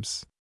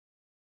 names.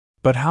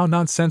 But how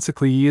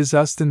nonsensically he is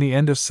used in the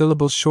end of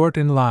syllables short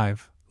in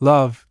live,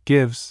 love,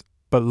 gives,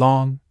 but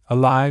long,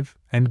 alive,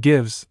 and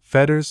gives,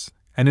 fetters,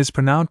 and is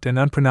pronounced and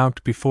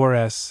unpronounced before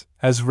s,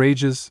 as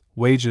rages,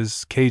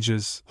 wages,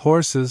 cages,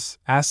 horses,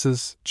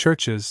 asses,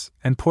 churches,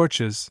 and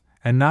porches,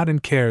 and not in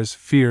cares,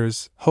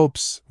 fears,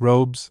 hopes,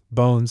 robes,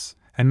 bones,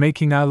 and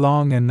making I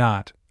long and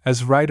not,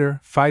 as writer,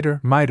 fighter,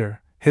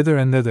 miter, hither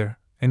and thither,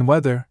 in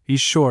weather, e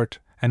short,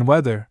 and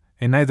weather,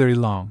 in neither e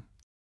long.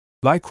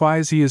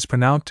 Likewise he is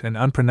pronounced and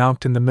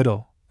unpronounced in the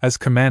middle, as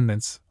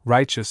commandments,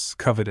 righteous,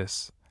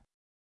 covetous.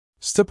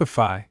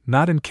 Stupefy,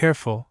 not in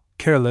careful,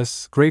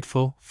 careless,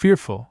 grateful,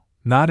 fearful,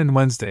 not in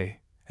Wednesday,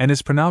 and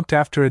is pronounced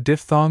after a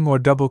diphthong or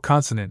double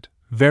consonant,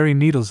 very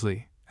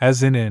needlessly,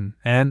 as in,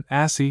 an,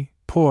 assy,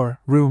 poor,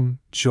 room,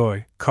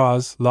 joy,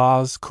 cause,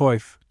 laws,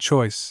 coif,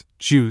 choice,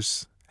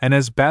 juice, and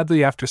as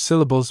badly after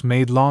syllables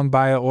made long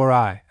by a or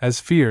I, as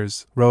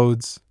fears,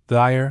 roads,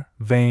 dire,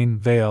 vain,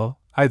 veil,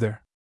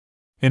 either.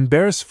 In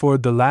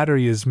Beresford the latter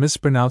e is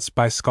mispronounced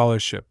by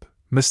scholarship,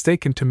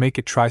 mistaken to make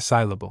it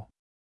trisyllable.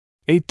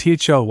 8.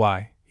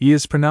 Thly, e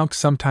is pronounced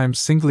sometimes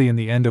singly in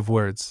the end of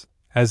words,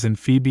 as in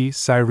Phoebe,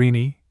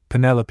 Cyrene,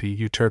 Penelope,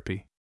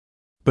 Euterpe.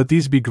 But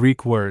these be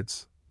Greek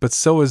words, but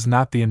so is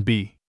not the in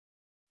b.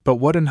 But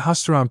what an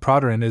husteron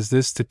proteron is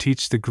this to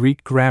teach the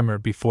Greek grammar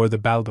before the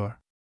Baldur?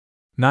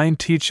 9.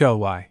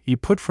 Thly, e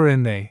put for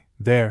in they,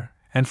 there,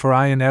 and for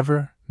I in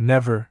ever,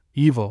 never,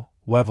 evil,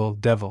 wevel,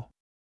 devil.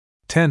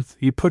 10th,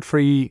 e put for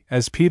e,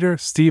 as Peter,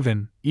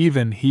 Stephen,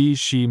 even, he,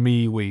 she,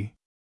 me, we.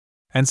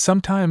 And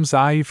sometimes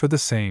I for the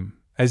same,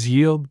 as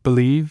yield,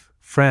 believe,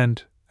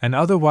 friend, and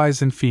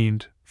otherwise in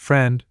fiend,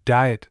 friend,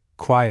 diet,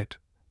 quiet,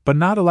 but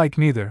not alike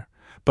neither,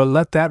 but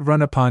let that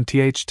run upon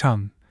th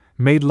tongue,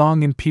 made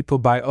long in people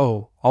by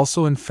o,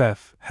 also in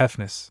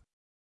hefness.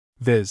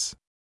 Viz.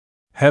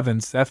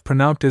 Heavens, f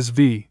pronounced as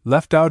v,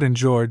 left out in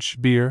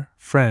George, beer,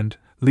 friend,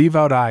 leave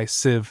out I,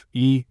 sieve,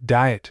 e,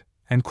 diet,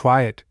 and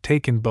quiet,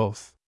 taken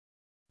both.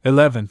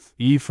 11th,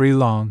 e free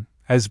long,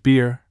 as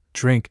beer,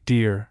 drink,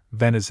 deer,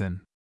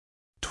 venison.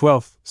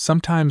 12th,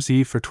 sometimes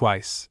e for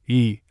twice,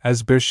 e,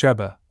 as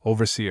Beersheba,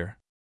 overseer.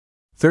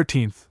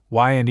 13th,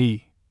 y and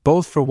e,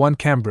 both for one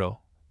cambril,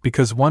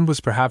 because one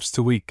was perhaps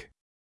too weak.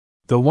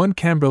 The one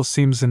cambril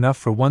seems enough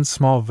for one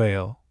small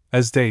vale,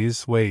 as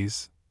days,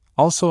 ways,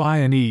 also I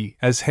and e,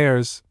 as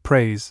hares,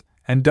 praise,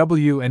 and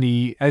w and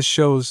e, as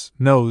shows,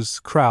 knows,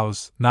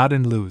 crows, not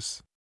in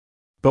lose.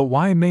 But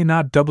why may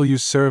not W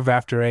serve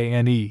after A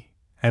and E,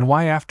 and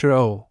why after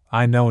O,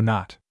 I know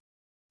not.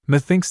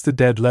 Methinks the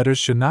dead letters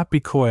should not be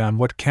coy on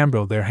what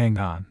cambrel they're hanged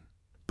on.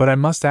 But I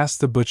must ask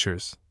the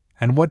butchers,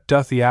 and what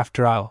doth he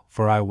after I'll,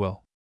 for I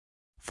will.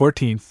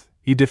 14th,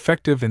 he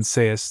defective and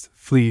sayest,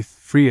 fleeth,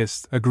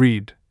 freest,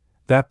 agreed,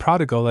 that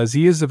prodigal as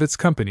he is of its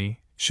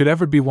company, should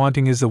ever be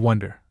wanting is a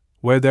wonder,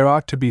 where there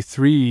ought to be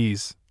 3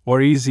 e's,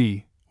 or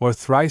easy, or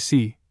thrice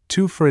e,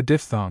 2 for a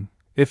diphthong,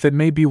 if it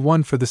may be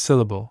 1 for the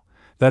syllable,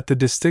 that the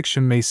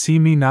distinction may see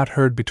me not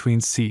heard between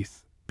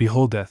seeth,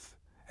 beholdeth,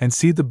 and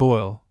see the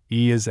boil,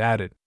 e is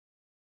added.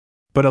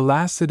 But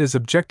alas, it is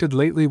objected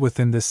lately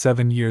within this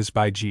 7 years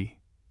by G.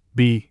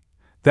 B.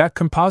 that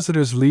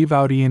compositors leave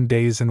out e in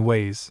days and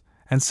ways,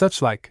 and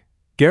such like,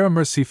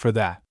 gramercy for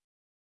that.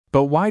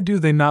 But why do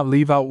they not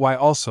leave out y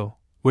also,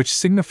 which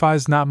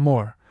signifies not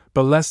more,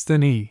 but less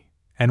than e,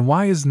 and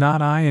why is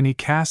not I and e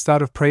cast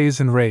out of praise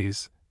and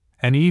raise,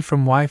 and e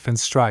from wife and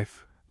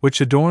strife, which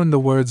adorn the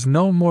words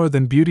no more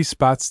than beauty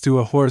spots do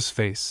a whore's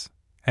face,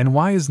 and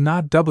why is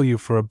not w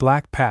for a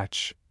black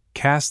patch,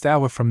 cast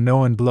awa from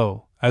no and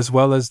blow, as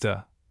well as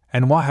da,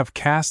 and why have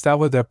cast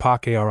awa their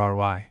pock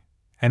arry,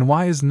 and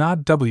why is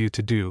not w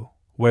to do,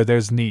 where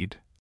there's need?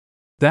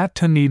 That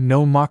to need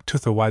no mock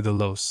tuther why the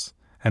los,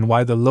 and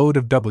why the load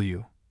of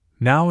w,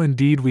 now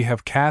indeed we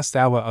have cast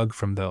awa ug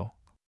from though.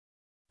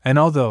 And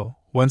although,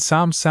 when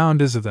some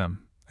sound is of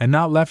them, and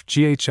not left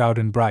gh out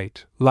in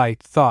bright,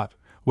 light thought,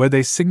 where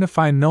they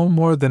signify no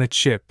more than a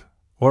chip,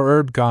 or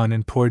herb gone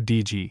in poor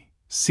dg,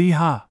 see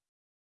ha!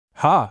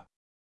 Ha!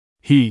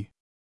 He!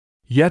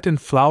 Yet in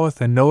floweth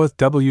and knoweth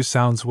w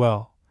sounds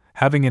well,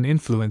 having an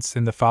influence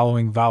in the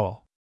following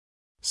vowel.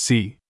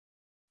 C.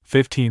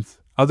 15th,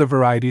 other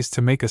varieties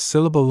to make a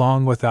syllable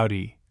long without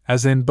e,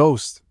 as in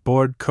boast,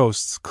 board,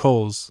 coasts,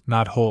 coals,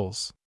 not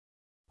holes.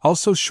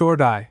 Also short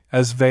I,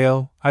 as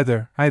veil,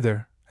 either,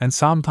 and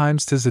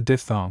sometimes 'tis a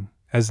diphthong,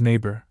 as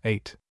neighbor,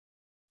 8.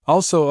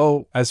 Also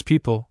o, as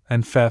people,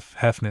 and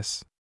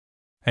hefness.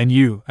 And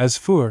u, as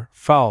fur,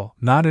 foul,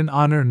 not in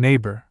honor,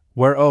 neighbor,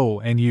 where o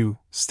and u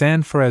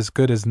stand for as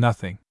good as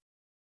nothing.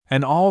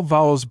 And all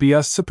vowels be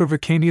us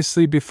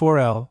supervacaneously before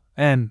l,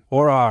 n,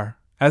 or r,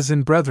 as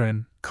in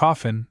brethren,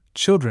 coffin,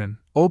 children,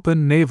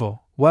 open,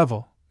 navel,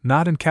 wevel,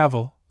 not in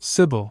cavil,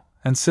 sibyl,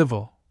 and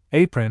civil,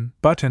 apron,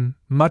 button,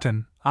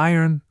 mutton,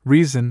 iron,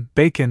 reason,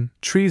 bacon,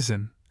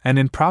 treason, and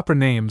in proper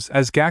names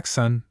as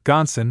Gaxon,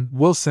 Gonson,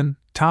 Wilson,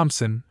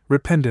 Thompson,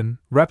 Rependon,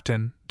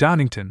 Repton,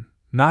 Donington,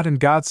 not in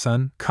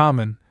godson,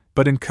 common,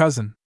 but in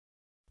cousin.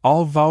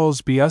 All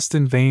vowels be used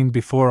in vain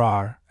before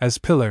r, as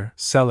pillar,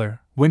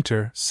 cellar,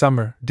 winter,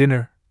 summer,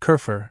 dinner,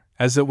 kerfer,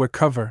 as it were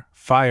cover,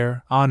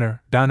 fire,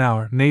 honor,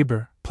 downhour,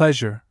 neighbor,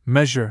 pleasure,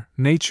 measure,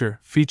 nature,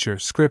 feature,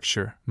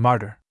 scripture,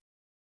 martyr.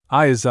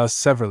 I is us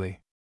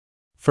severally.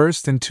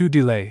 First in 2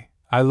 delay,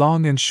 I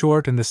long and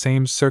short in the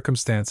same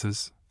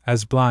circumstances,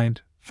 as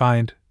blind,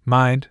 find,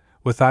 mind,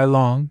 with I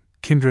long,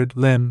 kindred,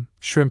 limb,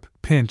 shrimp,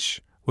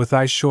 pinch, with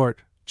I short,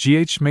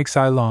 gh makes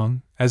I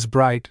long, as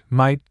bright,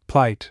 might,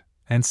 plight,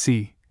 and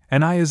see,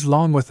 and I is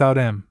long without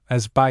m,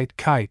 as bite,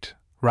 kite,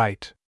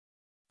 right.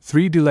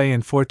 3 delay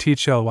in 4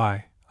 teach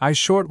ly, I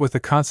short with a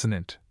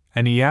consonant,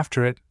 and e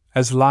after it,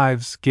 as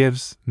lives,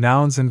 gives,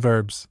 nouns and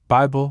verbs,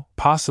 Bible,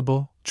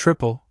 possible,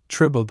 triple,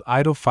 tribbled,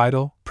 idle,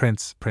 fidle,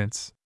 prince,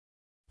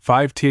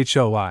 5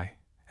 thoy,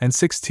 and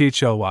 6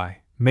 thoy,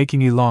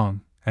 making e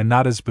long, and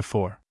not as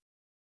before.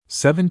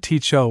 7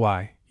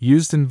 thoy,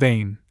 used in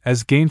vain,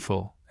 as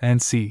gainful,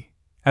 and c,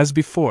 as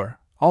before,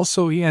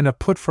 also e and a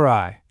put for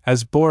I,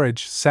 as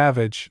borage,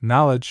 savage,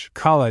 knowledge,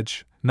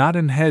 college, not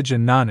in hedge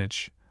and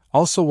nonage,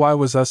 also y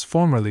was us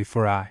formerly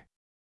for I.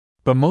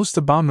 But most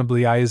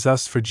abominably I is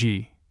us for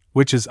g,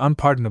 which is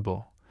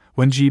unpardonable,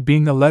 when g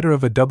being a letter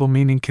of a double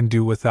meaning can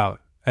do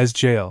without, as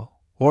jail,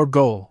 or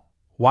goal,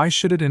 why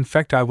should it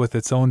infect I with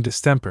its own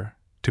distemper,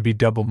 to be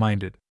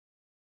double-minded?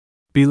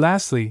 B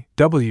lastly,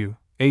 w,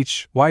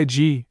 h, y,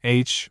 g,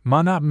 h,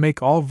 ma not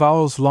make all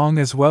vowels long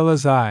as well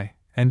as I,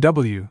 and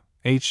w,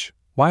 h,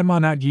 y ma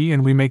not ye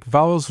and we make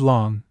vowels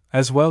long,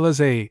 as well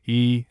as a,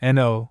 e, and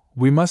o,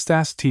 we must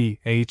ask t,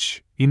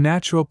 h, e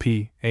natural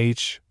p,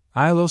 h,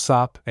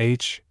 ilosop,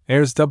 h,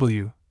 airs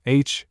w,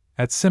 h,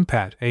 at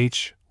simpat,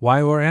 h,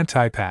 y or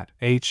antipat,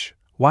 h,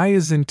 y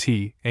is in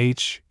t,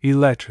 h, e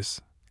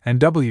lettres, and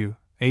w,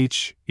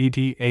 h, et,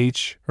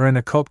 h, are an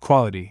occult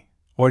quality,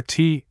 or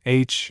t,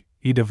 h,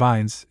 e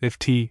divines, if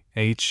t,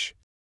 h.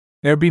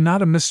 There be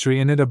not a mystery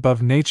in it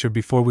above nature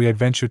before we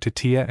adventure to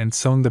tia and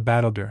song the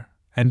battledore,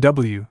 and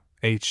w,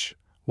 h,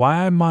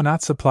 y I ma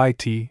not supply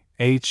t,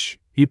 h,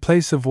 e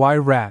place of y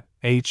rat,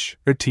 h,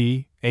 or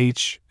t,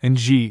 h, and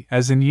g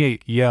as in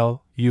yate,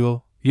 yell,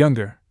 yule,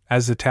 younger,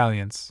 as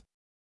Italians.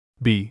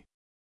 B.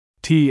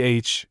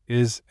 Th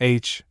is,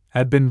 h,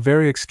 had been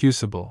very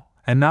excusable,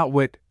 and not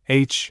wit,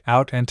 h,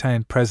 out anti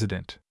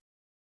president.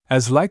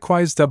 As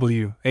likewise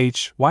w,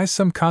 h, y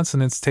some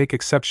consonants take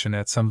exception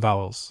at some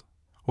vowels,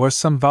 or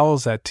some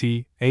vowels at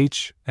t,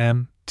 h,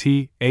 m,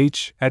 t,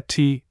 h, at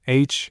t,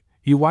 h,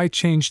 e y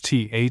change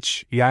t,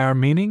 h, e I our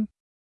meaning?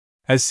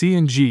 As c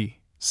and g,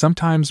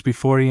 sometimes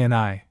before E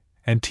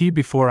and T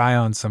before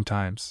ion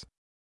sometimes.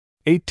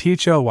 8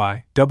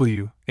 thly,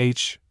 w,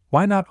 h,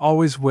 why not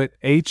always wit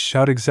h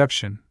out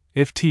exception,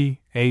 if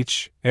t,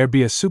 h, there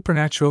be a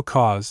supernatural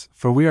cause,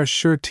 for we are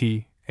sure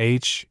t,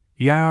 h,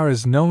 eir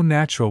is no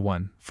natural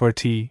one, for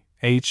t,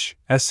 h,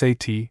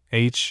 sat,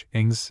 h,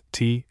 ings,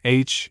 t,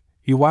 h,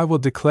 ey will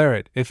declare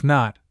it, if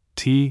not,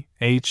 t,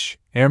 h,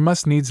 there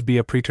must needs be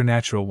a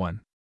preternatural one.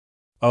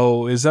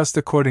 O is us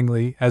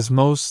accordingly, as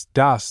most,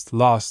 dost,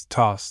 lost,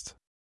 tossed.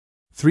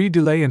 3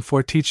 delay and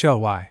 4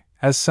 thly,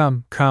 as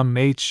some, come,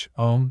 h,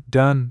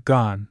 done,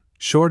 gone,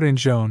 short and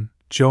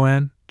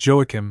Joanne,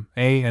 Joachim,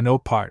 a and o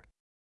part.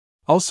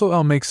 Also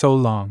L makes o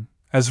long,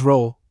 as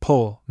roll,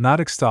 pull,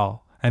 not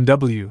extol, and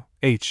w,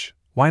 h,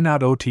 why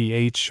not oth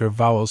or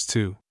vowels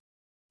too?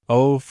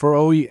 O for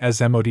oe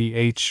as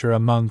modh or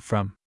among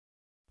from.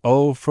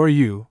 O for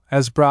you,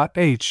 as brought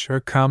h or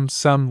come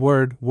some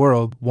word,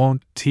 world,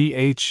 won't,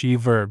 the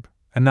verb,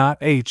 and not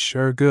h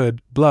or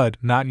good, blood,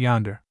 not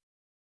yonder.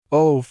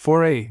 O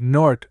for a,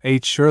 nort,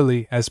 h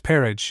early, as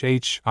parage,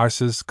 h,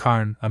 arses,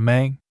 carn,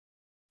 amang.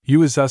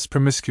 U is us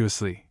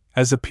promiscuously,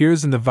 as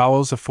appears in the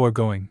vowels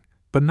aforegoing,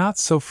 but not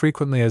so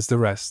frequently as the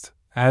rest,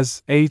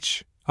 as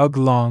h, ug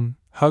long,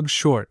 hug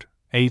short,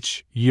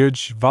 h,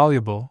 yurge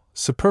voluble,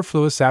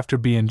 superfluous after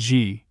b and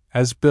g,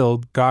 as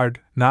build, guard,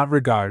 not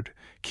regard,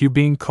 q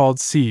being called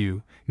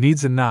cu,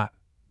 needs a not,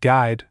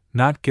 guide,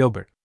 not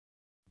Gilbert.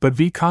 But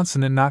v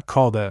consonant not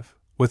called ev,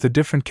 with a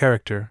different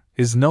character,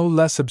 is no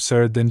less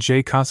absurd than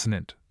j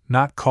consonant,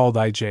 not called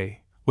ij,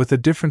 with a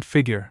different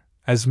figure,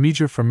 as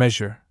measure for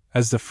measure,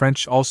 as the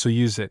French also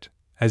use it,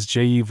 as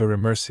j for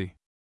mercy.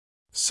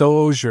 So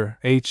osier,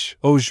 h,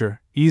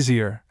 osier,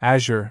 easier,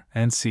 azure,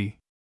 and c.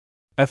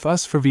 F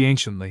us for v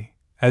anciently,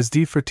 as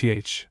d for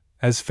th,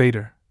 as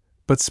fader.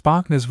 But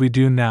spoken as we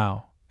do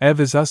now, ev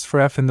is us for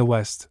f in the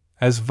west,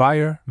 as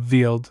vire,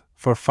 veiled,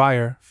 for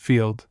fire,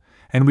 field,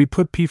 and we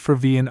put p for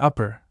v in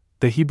upper,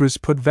 the Hebrews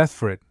put veth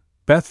for it,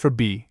 beth for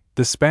b,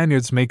 the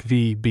Spaniards make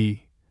v,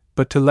 b,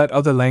 but to let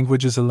other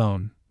languages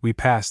alone, we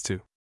pass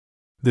to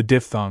the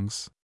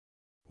diphthongs,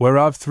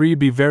 whereof 3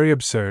 be very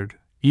absurd,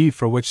 e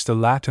for which the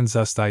Latins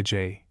ust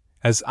ij,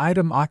 as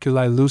idem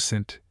oculi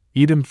lucent,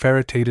 idem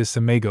feritatis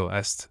imago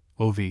est,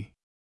 ov.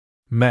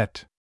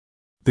 Met.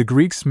 The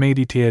Greeks made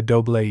eta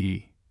doble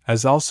e,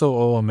 as also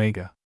o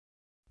omega.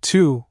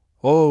 2.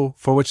 O,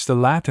 for which the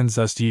Latins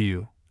ust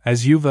eu,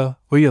 as uva,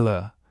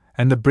 uyala,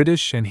 and the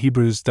British and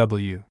Hebrews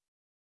w.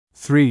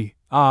 3.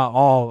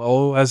 All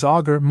o as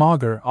augur,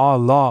 mauger,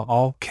 law,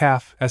 all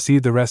calf, se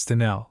the rest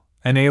in l,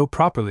 and ao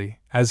properly,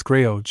 as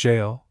greo,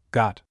 jail,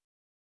 got.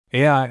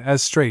 Ai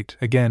as straight,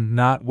 again,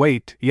 not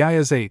wait, ei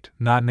as 8,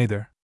 not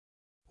neither.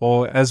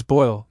 O as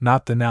boil,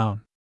 not the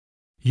noun.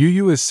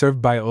 Uu is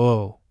served by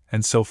o,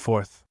 and so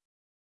forth.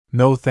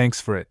 No thanks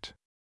for it.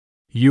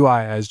 Ui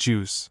as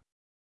juice.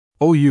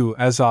 Ou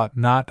as ought,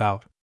 not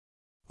out.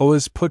 O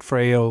is put for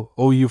ao,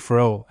 ou for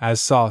o, as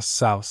sauce,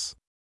 souse.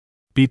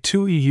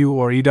 B2 eu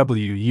or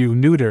ewu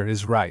neuter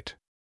is right.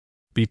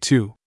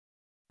 B2.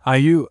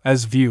 Iu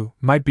as view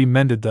might be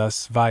mended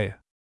thus via.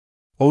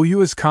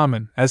 Ou is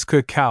common, as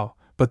could cow,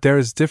 but there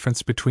is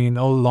difference between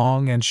o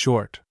long and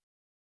short.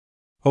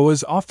 O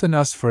is often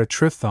us for a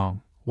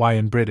triphthong, y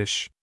in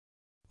British.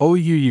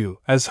 Ouu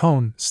as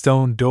hone,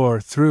 stone, door,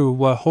 through,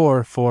 wa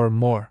hor for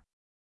more.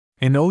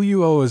 In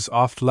ouo is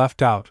oft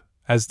left out,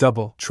 as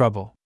double,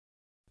 trouble.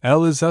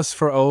 L is us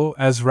for o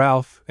as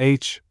Ralph,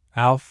 h,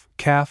 alf,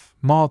 calf,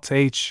 malt,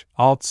 h,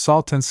 alt,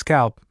 salt and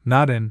scalp,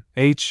 not in,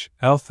 h,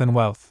 elth and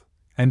wealth,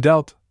 and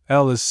delt,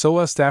 l is so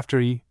us after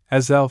e,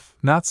 as elf,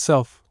 not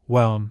self,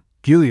 whelm,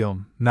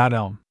 gilium, not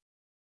elm.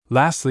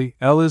 Lastly,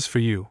 L is for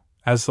you,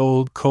 as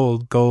old,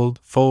 cold, gold,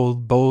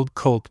 fold, bold,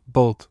 colt,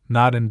 bolt,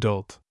 not in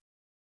dolt.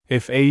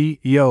 If ae,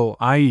 eo,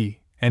 ie,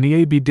 and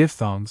ea be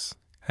diphthongs,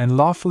 and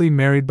lawfully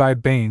married by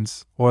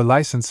banes, or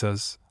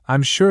licenses,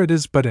 I'm sure it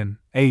is but in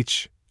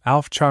h,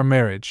 alf-char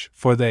marriage,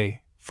 for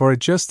they, for a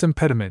just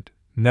impediment,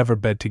 never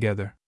bed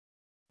together.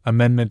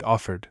 Amendment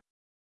offered.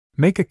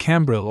 Make a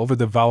cambril over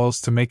the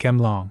vowels to make m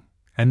long,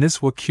 and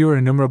this will cure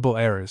innumerable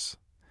errors,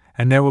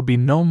 and there will be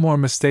no more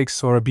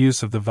mistakes or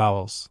abuse of the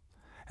vowels,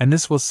 and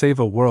this will save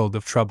a world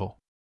of trouble.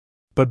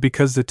 But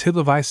because the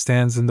tittle of I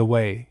stands in the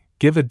way,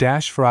 give a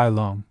dash for I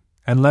long,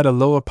 and let a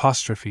low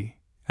apostrophe,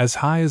 as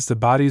high as the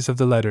bodies of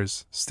the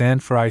letters,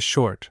 stand for I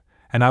short,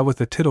 and I with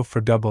a tittle for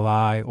double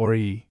I or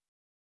e.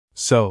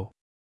 So,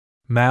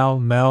 mal,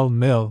 mel,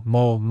 mil,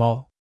 mol,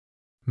 mul.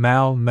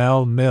 Mal,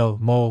 mel, mil,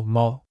 mol,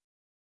 mul.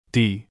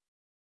 D.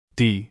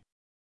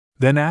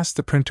 Then ask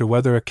the printer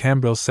whether a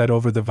cambril set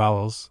over the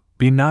vowels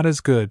be not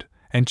as good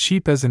and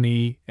cheap as an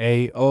e,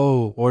 a,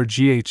 o, or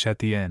gh at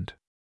the end.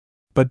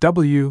 But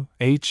w,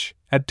 h,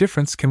 at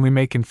difference can we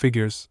make in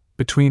figures,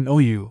 between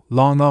ou,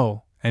 long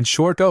o, and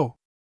short o?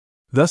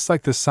 Thus,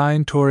 like the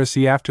sign Taurus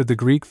e after the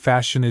Greek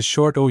fashion is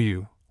short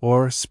ou,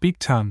 or, speak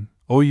tongue,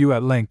 ou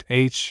at length,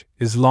 h,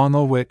 is long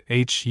o wit,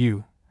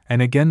 hu,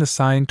 and again the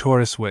sign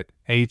Taurus wit,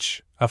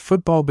 h, a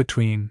football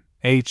between,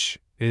 h,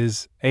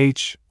 is,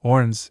 h,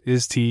 orns,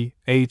 is t,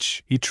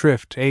 h, e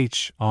trift,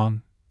 h,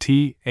 on,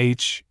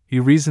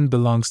 reason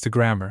belongs to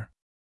grammar.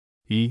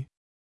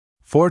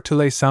 4. To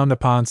lay sound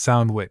upon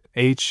sound wit,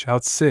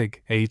 out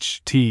sig,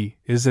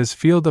 is as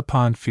field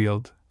upon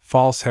field,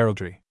 false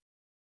heraldry.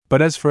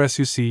 But as for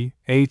suc,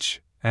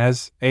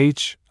 as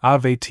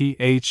ave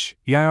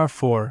eir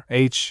 4,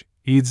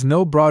 eads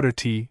no broader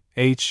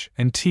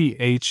and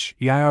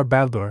eir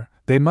badler,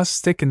 they must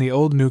stick in the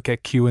old nuke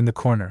at q in the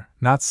corner,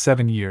 not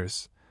 7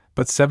 years,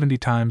 but 70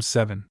 times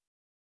 7.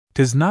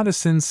 'Tis not a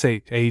sin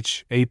sate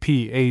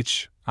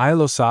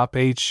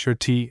ilosop or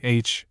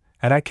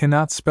and I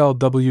cannot spell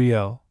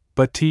wel,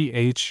 but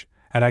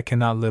and I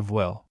cannot live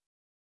well.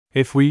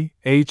 If we,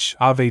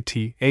 ave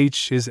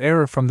is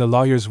error from the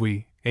lawyers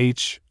we,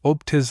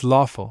 ope 'tis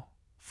lawful,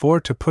 for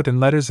to put in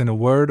letters in a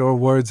word or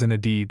words in a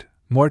deed,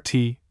 more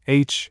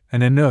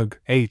and enug,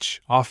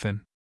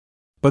 often.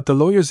 But the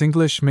lawyer's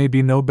English may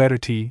be no better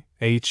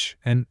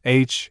and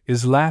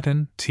is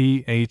Latin,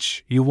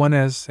 one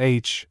as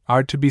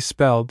are to be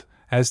spelled,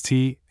 as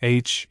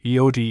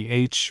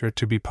eodh are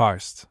to be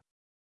parsed.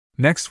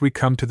 Next we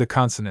come to the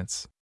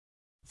consonants.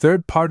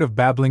 Third part of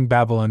babbling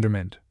babble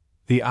undermined,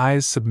 the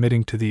eyes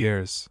submitting to the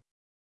ears.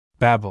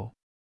 Babble.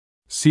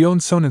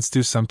 Consonants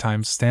do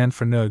sometimes stand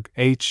for nug,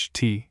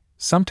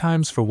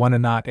 sometimes for one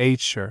and not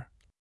or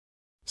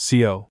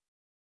co.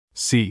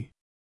 C.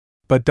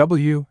 But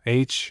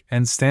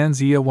and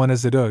stands one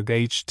as a dug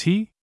and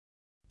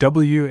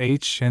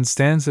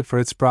stands it for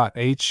its brought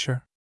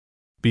or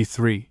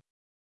B3.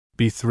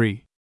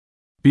 B3.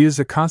 B is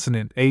a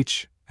consonant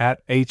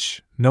at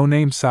no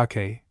name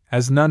sake,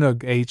 as none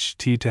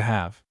to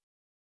have.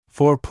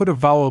 For put a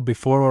vowel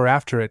before or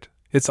after it,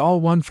 it's all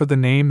one for the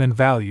name and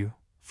value,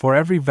 for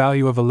every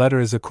value of a letter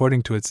is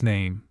according to its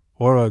name,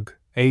 or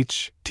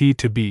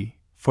to be,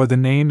 for the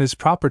name is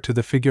proper to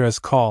the figure as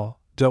call,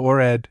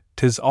 or ed,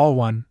 'tis all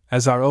one,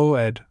 as our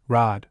ed,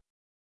 rod.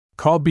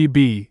 Call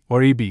bb,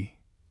 or eb,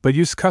 but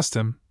use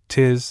custom,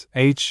 'tis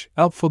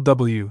helpful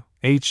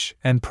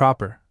and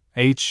proper,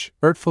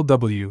 hurtful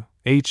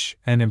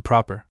and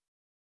improper.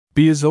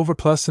 B is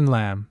overplus in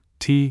lamb,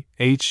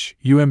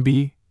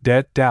 umb,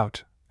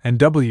 doubt, and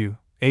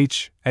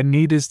at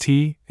need is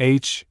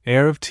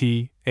air of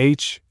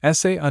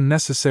essay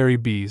unnecessary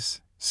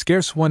b's,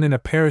 scarce one in a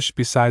parish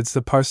besides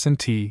the parson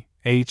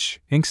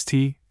inks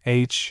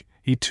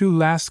two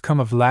last come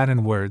of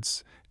Latin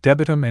words,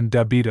 debitum and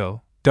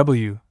debito,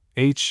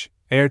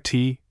 air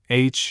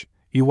ey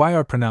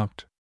are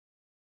pronounced.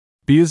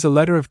 B is a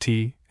letter of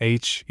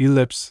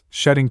ellipse,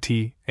 shutting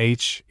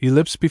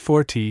ellipse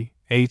before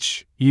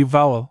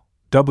vowel,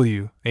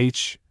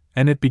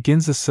 and it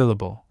begins a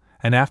syllable,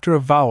 and after a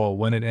vowel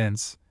when it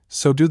ends,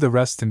 so do the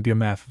rest in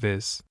BMF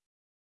viz.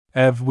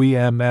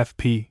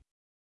 Evwmfp.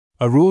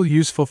 A rule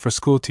useful for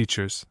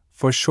schoolteachers,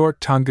 for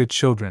short-tongued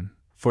children,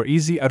 for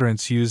easy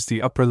utterance use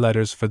the upper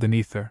letters for the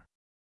neither.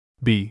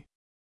 B.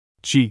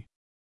 G.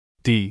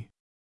 D.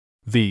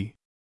 V.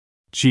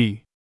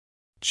 G.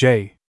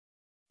 J.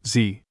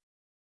 Z.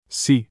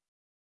 C.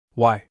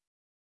 Y.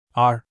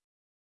 R.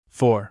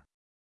 4.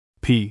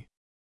 P.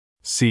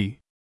 C.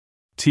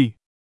 T.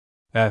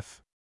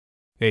 F.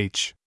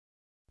 H.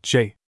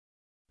 J.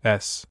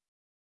 S.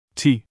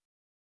 T.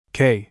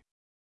 K.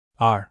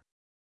 R.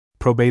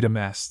 Probatum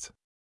est.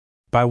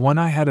 By one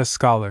I had a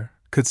scholar,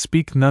 could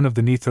speak none of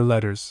the neither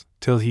letters,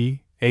 till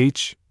he,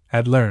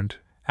 had learned,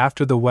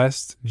 after the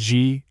West,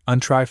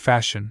 untry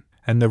fashion,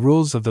 and the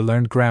rules of the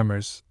learned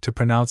grammars, to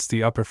pronounce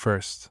the upper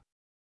first.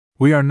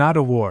 We are not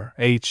a war,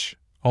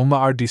 Oma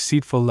are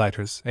deceitful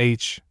letters,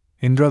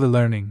 Indra the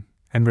learning,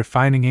 and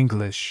refining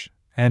English,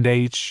 and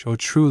O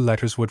true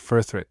letters would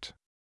furthrit.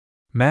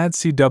 Mad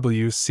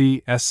CW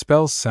S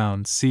spells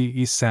sound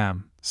CE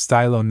Sam,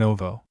 stylo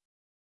novo.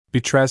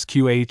 Betras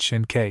QH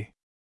and K.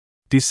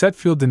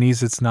 Desetfield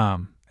Denise its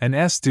nam, and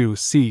S do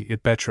C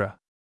it betra.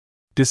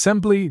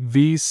 Dissembly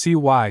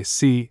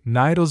VCYC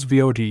Nidals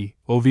VOD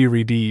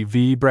OVRD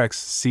V Brex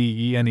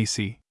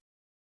CENEC.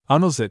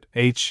 Unelsit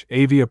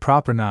AV a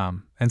proper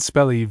nam, and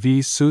spelly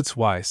V suits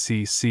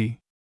YCC.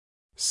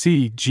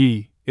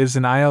 CG is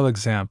an IL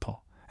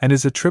example, and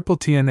is a triple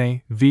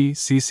TNA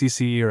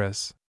VCCC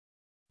eras.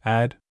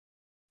 Ad.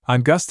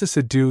 Augustus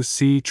adu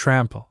C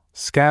trample,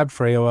 scab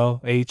for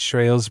AOL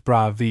Rails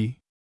bra V.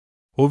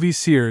 OV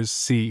Sears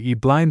CE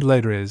blind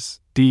letter is,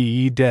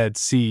 DE dead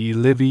CE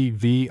livy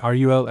V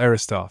RUL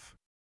Aristoph.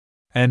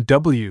 And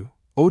W,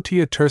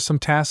 OT a tersome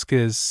task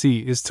is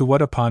C is to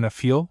what upon a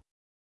feel?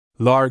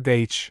 Larg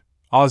H,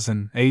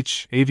 Ozen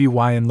H,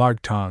 AVY and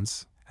larg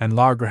tons, and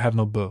larg have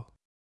no bull.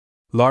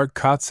 Larg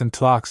cots and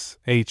tlocks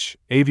H,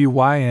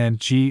 AVY and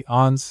G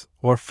ons,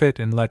 or fit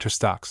in letter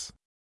stocks.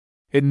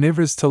 It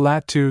nivers to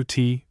lat to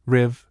T,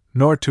 riv,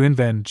 nor to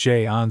invent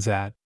J ons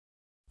ad.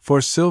 For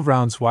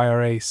silvrounds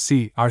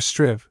YRAC are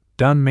striv,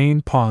 done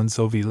main pawns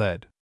OV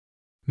led.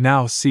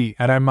 Now see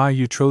at I my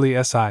utroli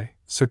SI,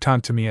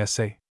 certain to me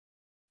SA.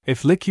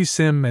 If lick you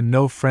sim and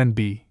no friend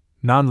be,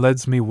 non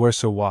leds me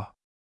worse wa.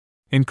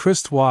 In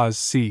Christ was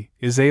C,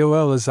 is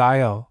AOL as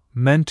IL,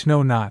 men to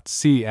know not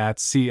C at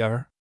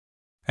CR.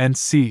 And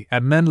C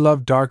at men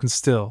love dark and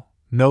still,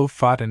 no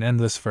fought and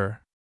endless fur.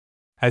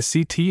 as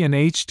CT and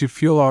H to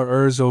fuel our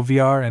ers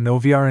OVR and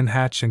OVR in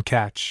hatch and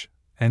catch,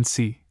 and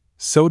C.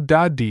 So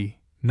da D,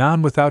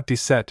 non without de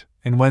set,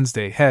 in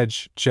Wednesday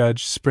hedge,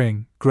 judge,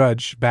 spring,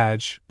 grudge,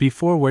 badge,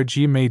 before where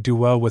G may do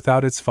well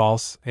without its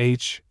false,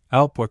 H,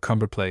 Alp or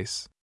cumber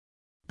place.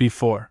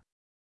 Before.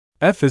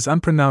 F is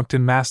unpronounced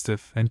in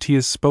mastiff and T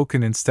is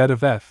spoken instead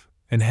of F,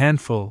 in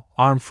handful,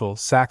 armful,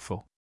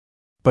 sackful.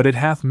 But it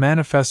hath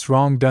manifest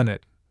wrong done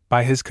it,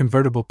 by his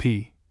convertible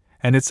P,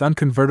 and its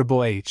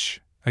unconvertible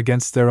H,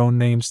 against their own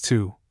names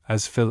too,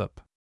 as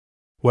Philip.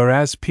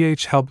 Whereas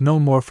PH helped no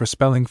more for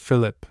spelling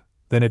Philip,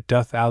 than it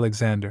doth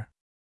Alexander.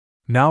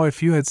 Now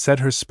if you had said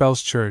her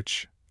spells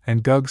church,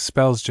 and Gug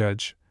spells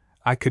judge,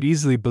 I could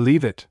easily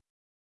believe it.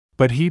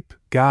 But heap,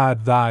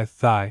 God, thy,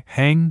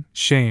 hang,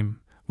 shame,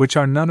 which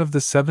are none of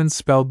the 7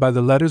 spelled by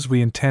the letters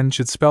we intend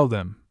should spell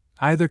them,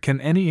 either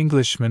can any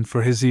Englishman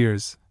for his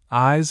ears,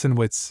 eyes and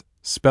wits,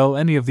 spell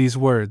any of these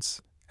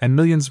words, and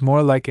millions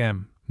more like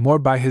more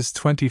by his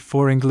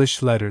 24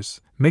 English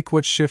letters, make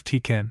what shift he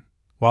can,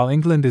 while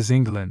England is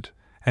England,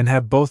 and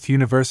have both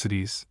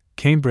universities,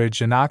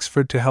 Cambridge and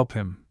Oxford to help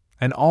him,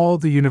 and all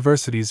the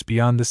universities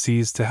beyond the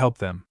seas to help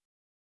them.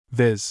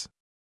 Viz.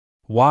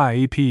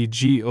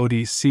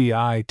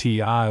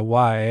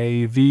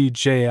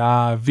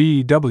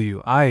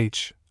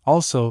 YEPGODCITIYAVJIVWIH,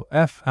 also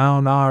F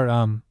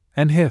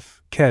and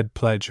HIF, KED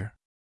Pledger.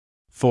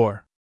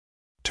 4.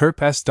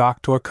 Terp est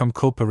doctor cum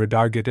culpa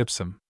redargit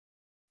ipsum.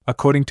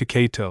 According to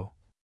Cato,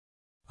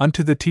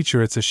 unto the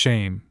teacher it's a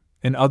shame,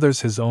 in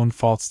others his own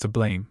faults to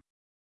blame.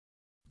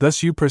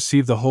 Thus you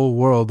perceive the whole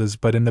world is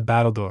but in the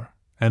battledore,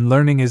 and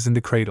learning is in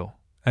the cradle,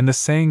 and the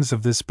sayings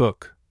of this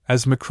book,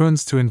 as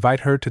Macrune's to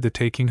invite her to the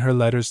taking her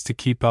letters to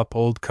keep up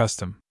old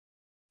custom.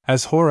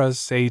 As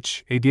Horace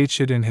H.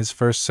 adjudged in his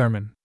first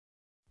sermon.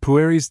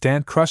 Pueris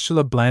dant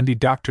crustula blandi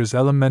doctors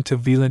elementa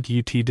velent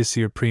ut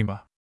desir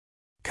prima.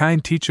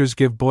 Kind teachers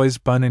give boys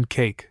bun and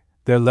cake,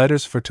 their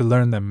letters for to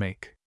learn them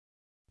make.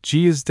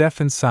 G is deaf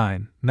in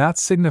sign, not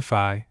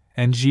signify,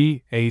 and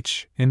G,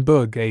 H, in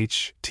bug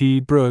H, T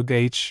brug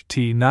H,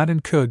 T not in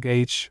cug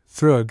H,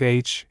 thrug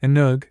H,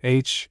 inug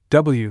H,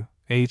 W,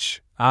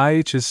 H,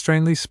 IH is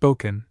strangely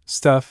spoken,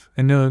 stuff,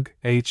 inug,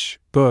 H,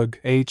 bug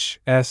H,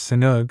 S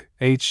inug,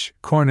 H,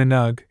 corn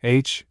inug,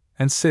 H,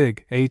 and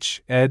sig,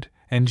 H, ed,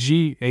 and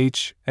G,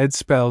 H, ed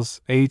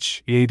spells,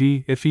 H, ed,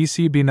 if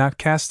EC be not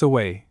cast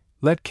away,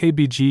 let K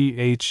be G,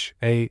 H,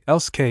 A,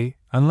 else K,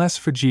 unless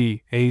for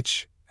G,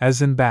 H,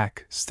 as in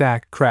back,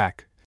 stack,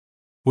 crack,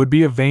 would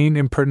be a vain,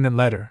 impertinent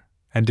letter,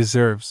 and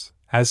deserves,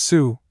 as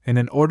Sue, in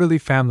an orderly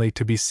family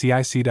to be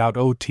CIC'd out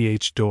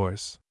OTH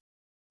doors.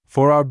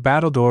 For our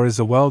battledore is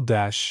a well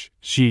dash,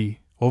 G,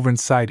 over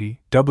incite,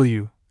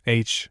 W,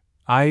 H,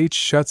 IH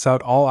shuts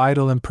out all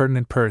idle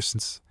impertinent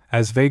persons,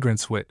 as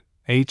vagrants wit,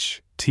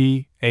 H,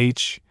 T,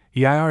 H,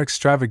 EIR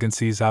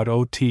extravagancies out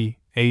OT,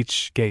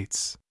 H,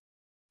 gates.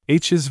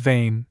 H is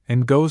vain,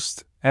 and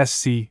ghost,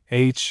 SC,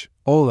 H,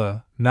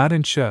 Ola, not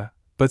in ch,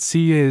 but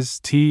C is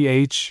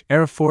TH,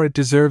 error it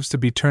deserves to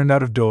be turned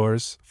out of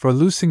doors, for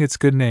losing its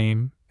good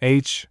name,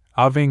 H,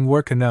 aving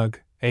work anug,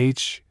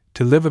 H,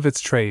 to live of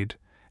its trade,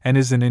 and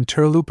is an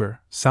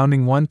interloper,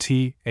 sounding one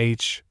T,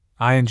 H,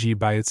 ing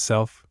by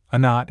itself, a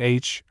not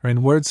H, or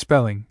in word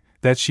spelling,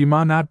 that she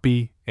ma not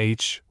be,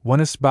 H,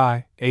 one is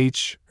by,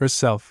 H,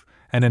 herself,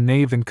 and a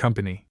knave in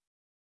company.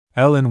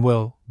 L in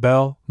will,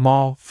 bell,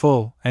 mall,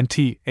 full, and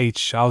T,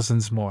 H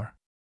thousands more.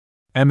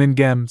 M in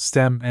gem,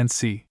 stem, and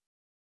C.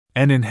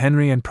 N in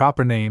Henry and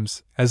proper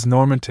names, as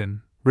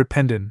Normanton,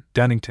 Ripenden,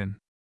 Dunnington.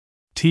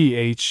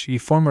 Th e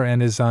former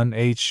N is un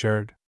H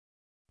sherd.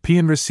 P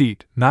in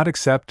receipt, not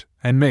accept,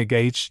 and mig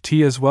H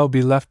T as well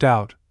be left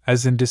out,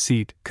 as in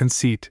deceit,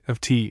 conceit,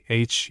 of T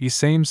H e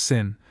same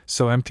sin,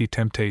 so empty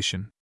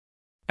temptation.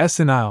 S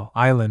in isle,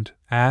 island,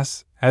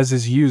 ass, as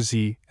is U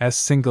Z, S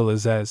single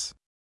is as.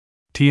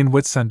 T in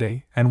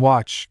Whitsunday, and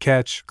watch,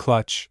 catch,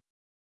 clutch.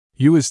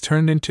 U is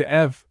turned into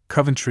Ev,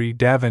 Coventry,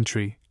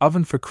 Daventry,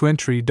 oven for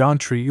Quintry,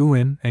 Dauntry,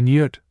 Uin, and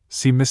Yut,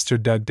 see Mr.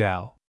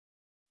 Dugdale.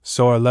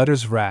 So our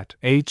letters rat,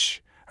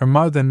 H, are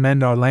more than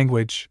mend our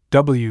language,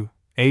 W,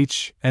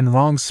 H, and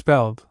long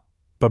spelled,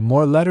 but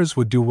more letters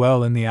would do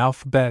well in the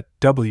alphabet,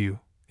 W,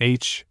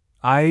 H,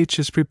 IH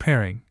is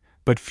preparing,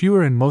 but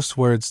fewer in most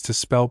words to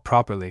spell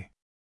properly.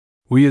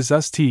 We is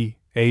us T,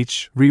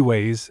 H,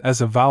 reways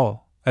as a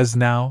vowel, as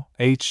now,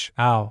 H,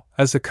 ow,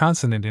 as a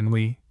consonant in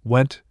we,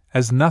 went,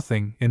 as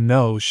nothing in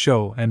no,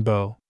 show, and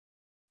bow.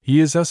 Ye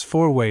is us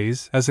 4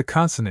 ways as a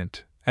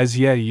consonant, as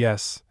ye,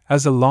 yes,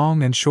 as a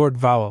long and short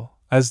vowel,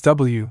 as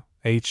W,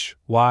 H,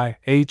 Y,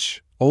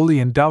 H, only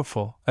and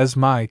doubtful, as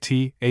my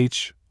T,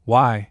 H,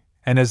 Y,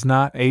 and as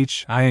not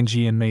H, ing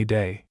in May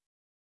Day.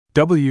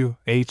 W,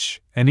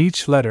 H, and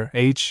each letter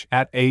H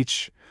at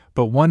H,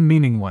 but one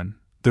meaning one,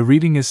 the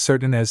reading is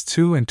certain as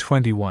 2 and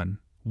 21,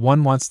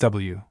 one wants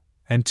W,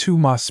 and 2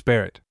 must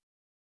spare it.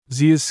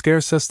 Z is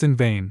scarce us in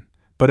vain,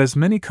 but as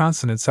many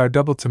consonants are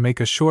doubled to make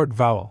a short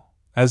vowel,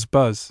 as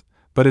buzz,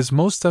 but as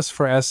most us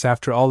for S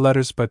after all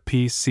letters but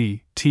P,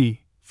 C,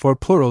 T, for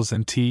plurals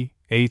and T,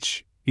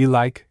 H, E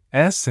like,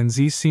 S and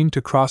Z seem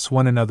to cross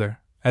one another,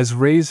 as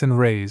raise and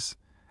raise,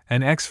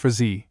 and X for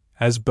Z,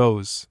 as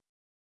bows.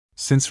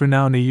 Since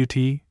renown aut,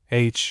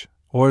 H,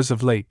 ors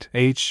of late,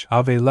 H,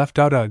 ave left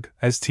out ug,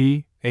 as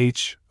T,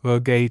 H,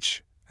 ug,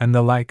 H, and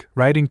the like,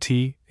 writing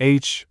T,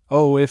 H,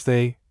 O if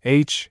they,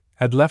 H,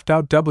 had left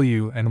out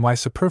W and Y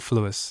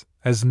superfluous,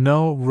 as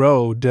no,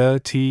 ro, d,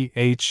 T,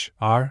 H,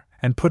 R,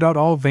 and put out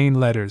all vain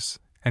letters,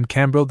 and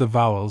cambrilled the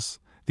vowels,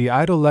 the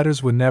idle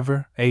letters would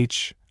never,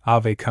 H,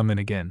 ave come in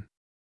again.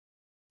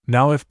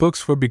 Now if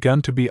books were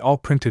begun to be all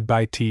printed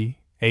by T,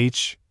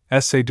 H,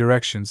 essay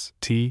directions,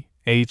 T,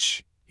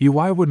 H,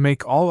 EY would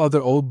make all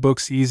other old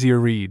books easier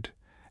read,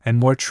 and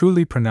more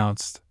truly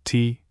pronounced,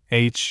 T,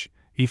 H,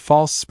 E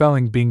false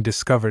spelling being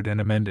discovered and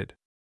amended.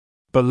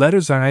 But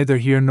letters are neither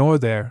here nor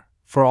there,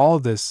 for all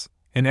this,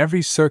 in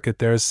every circuit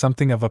there is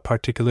something of a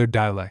particular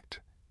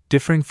dialect,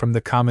 differing from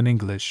the common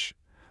English,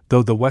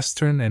 though the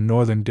Western and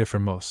Northern differ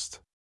most.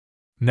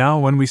 Now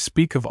when we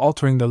speak of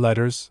altering the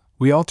letters,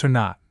 we alter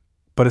not,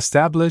 but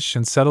establish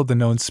and settle the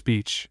known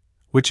speech,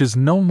 which is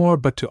no more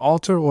but to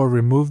alter or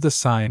remove the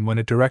sign when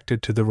it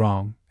directed to the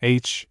wrong,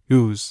 H,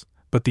 U's,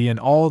 but the in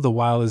all the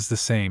while is the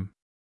same.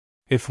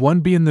 If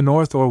one be in the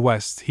north or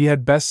west, he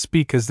had best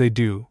speak as they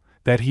do,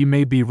 that he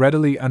may be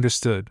readily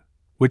understood,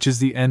 which is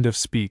the end of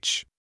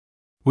speech.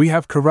 We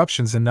have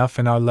corruptions enough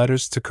in our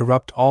letters to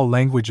corrupt all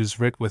languages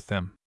writ with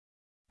them.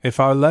 If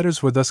our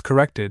letters were thus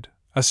corrected,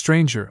 a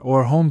stranger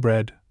or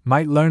homebred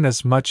might learn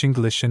as much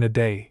English in a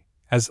day,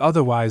 as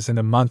otherwise in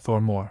a month or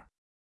more.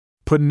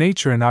 Put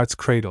nature in art's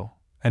cradle,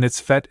 and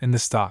its fet in the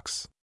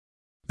stocks.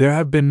 There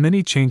have been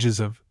many changes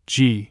of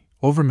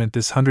overment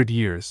this 100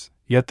 years,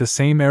 yet the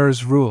same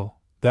errors rule,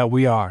 that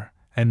we are,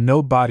 and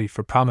no body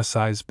for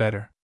promises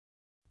better.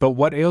 But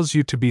what ails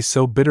you to be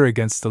so bitter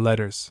against the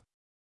letters?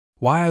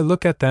 Why, I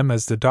look at them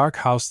as the dark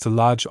house to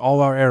lodge all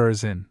our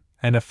errors in,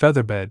 and a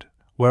featherbed,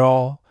 where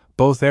all,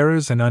 both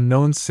errors and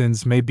unknown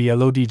sins may be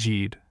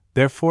LODG'd.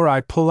 Therefore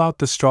I pull out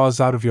the straws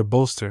out of your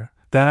bolster,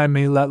 that I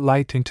may let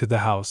light into the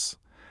house,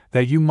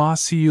 that you ma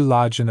see you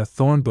lodge in a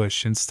thorn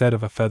bush instead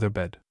of a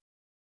featherbed.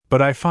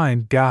 But I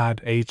find,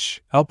 God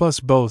help us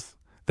both,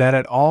 that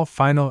at all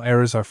final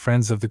errors are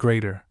friends of the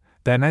greater,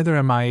 that neither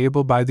am I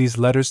able by these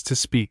letters to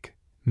speak,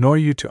 nor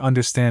you to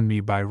understand me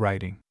by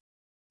writing.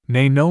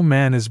 Nay, no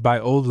man is by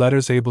old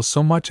letters able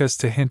so much as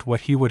to hint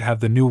what he would have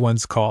the new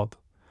ones called,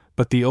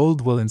 but the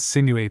old will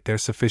insinuate their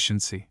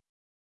sufficiency.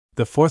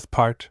 The fourth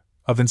part,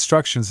 of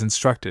instructions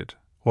instructed,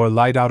 or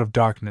light out of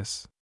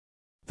darkness.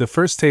 The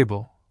first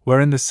table,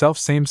 wherein the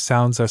self-same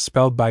sounds are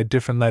spelled by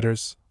different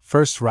letters,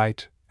 first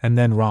right, and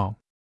then wrong.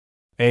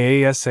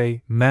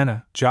 Aasa,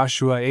 Manna,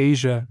 Joshua,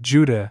 Asia,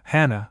 Judah,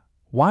 Hannah,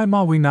 why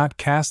ma we not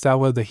cast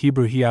awa the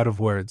Hebrew he out of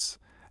words,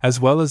 as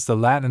well as the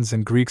Latins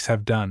and Greeks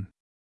have done?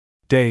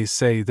 They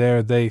say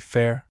there they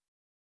fair.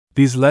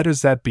 These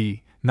letters that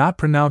be not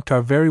pronounced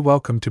are very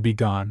welcome to be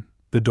gone,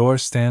 the door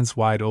stands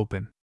wide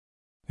open.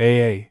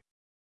 A,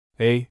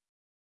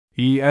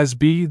 E as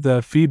B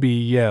the Phoebe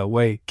ye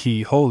way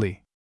key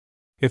holy.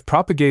 If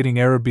propagating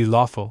error be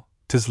lawful,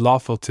 'tis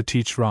lawful to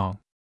teach wrong.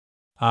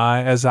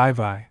 I as I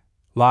vi,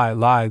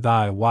 lie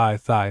thy why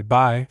thy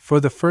by, for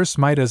the first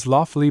might as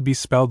lawfully be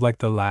spelled like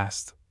the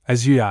last,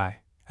 as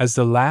as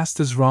the last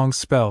is wrong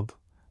spelled,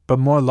 but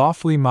more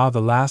lawfully ma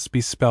the last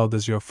be spelled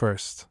as your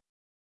first.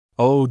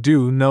 Oh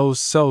do no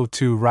so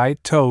to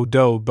right to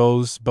do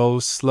bows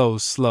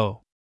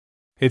slow.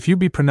 If you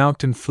be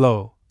pronounced in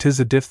flow, 'tis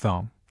a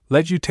diphthong,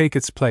 let you take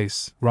its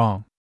place,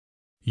 wrong.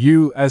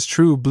 You as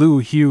true blue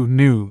hue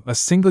new, a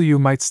single U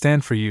might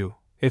stand for you,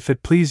 if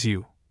it please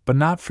you, but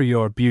not for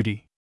your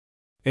beauty.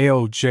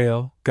 Ao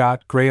jail,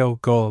 got,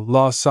 grayo gull,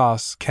 law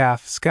sauce,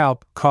 calf,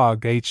 scalp,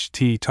 cog,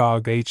 ht,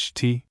 tog,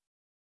 ht.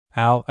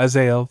 Al as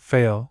ale,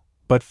 fail,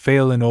 but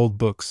fail in old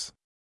books.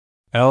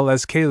 L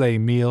as kale,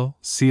 meal,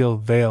 seal,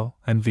 veil,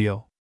 and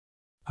veal.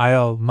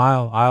 Il,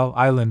 mile, isle,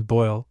 island,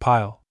 boil,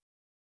 pile.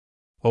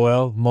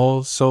 Ol,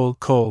 mole, soul,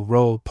 coal,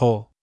 roll,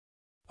 pole.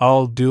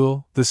 All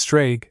dual, the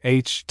strag,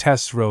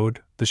 test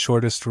road, the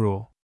shortest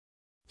rule.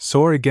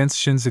 Sore against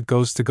shins it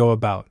goes to go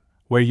about,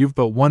 where you've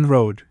but one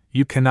road,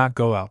 you cannot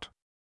go out.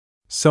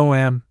 So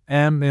am,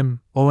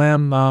 im,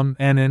 om,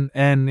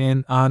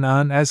 in,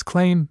 on, as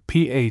claim,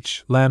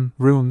 lem,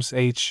 rooms,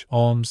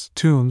 alms,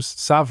 tombs,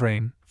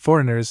 sovereign,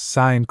 foreigners,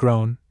 sign,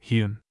 groan,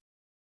 hewn.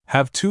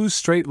 Have two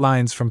straight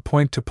lines from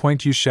point to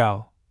point you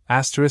shall,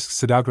 asterisk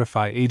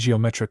pseudography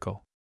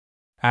agiometrical.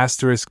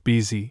 Asterisk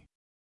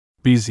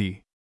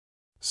bz.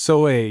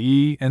 So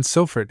a, and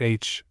sofort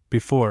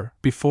before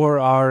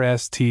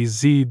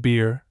rstz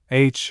beer,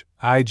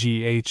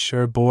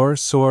 igh bore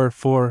sore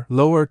for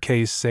lower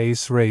case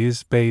ace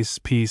raise base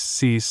piece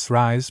cease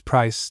rise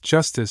price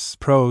justice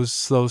prose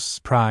slows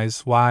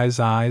prize wise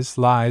eyes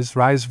lies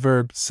rise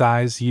verb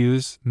size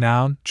use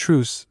noun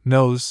truce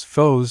nose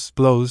foes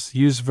blows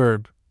use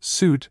verb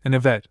suit and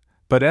evet,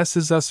 but s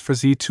is us for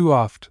z too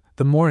oft,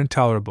 the more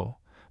intolerable,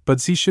 but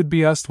z should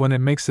be us when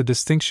it makes a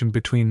distinction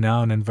between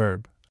noun and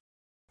verb.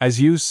 As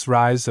use,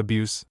 rise,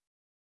 abuse.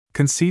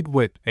 Conceit,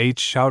 wit,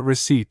 shout,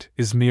 receipt,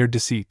 is mere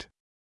deceit.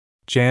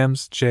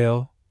 Jams,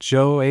 jail,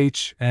 joe,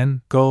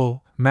 n,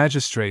 goal,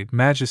 magistrate,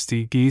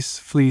 majesty, geese,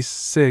 fleece,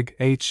 sig,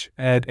 ed,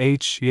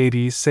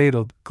 yad,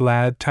 saddled,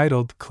 glad,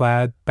 titled,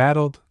 clad,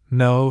 battled,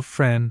 no,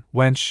 friend,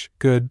 wench,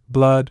 good,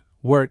 blood,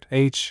 wort,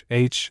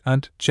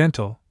 unt,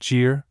 gentle,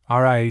 jeer,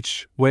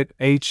 wit,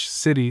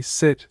 city,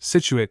 sit,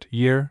 situate,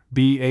 year,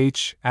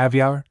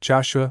 aviar,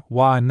 Joshua,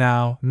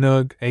 now,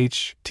 nug,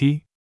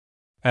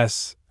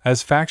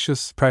 as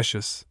factious,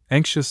 precious,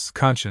 anxious,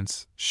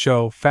 conscience,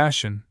 show,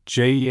 fashion,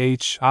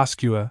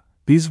 oscua,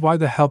 these why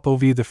the help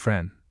of the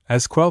friend,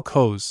 as quel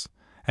hose,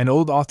 and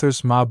old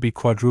authors mob be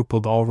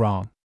quadrupled all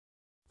wrong.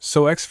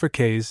 So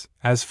exfricaes,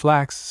 as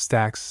flax,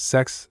 stacks,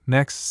 sex,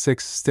 next,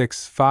 six,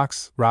 sticks,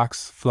 fox,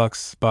 rocks,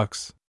 flux,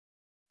 bucks.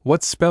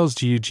 What spells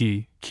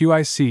GUG,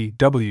 QIC,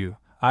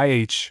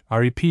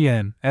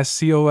 REPN,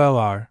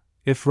 SCOLR,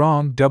 if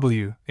wrong,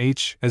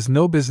 as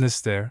no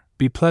business there,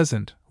 be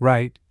pleasant,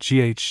 right,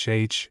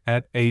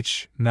 at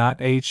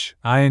not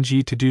ing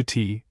to do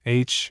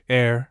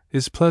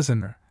is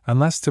pleasanter,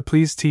 unless to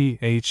please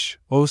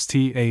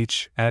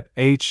at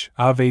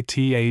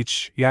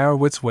yar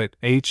wit,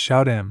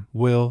 out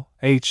will,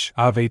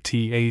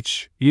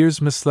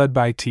 ears misled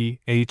by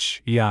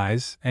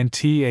eyes, and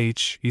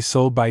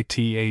sold by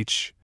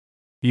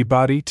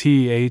body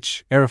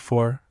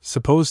therefore,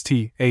 suppose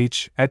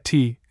at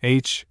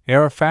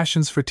are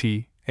fashions for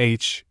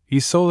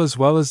soul as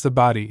well as the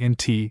body in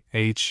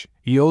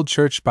Old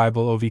Church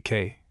Bible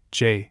OVK,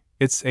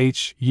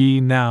 it's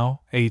ye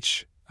now,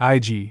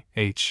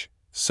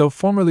 so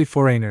formerly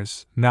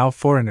foreigners, now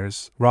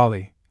foreigners,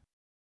 Raleigh,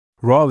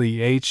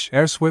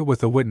 erswit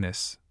with a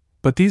witness,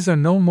 but these are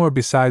no more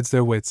besides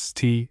their wits,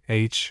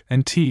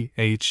 and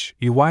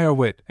are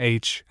wit,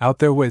 out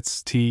their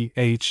wits,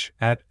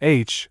 at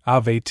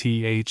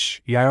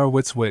are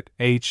wits wit,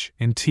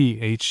 in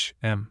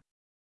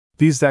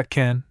These that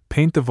can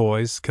paint the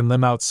voice can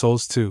limn out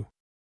souls too.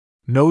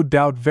 No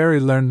doubt very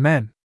learned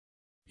men.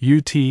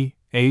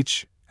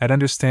 At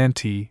understand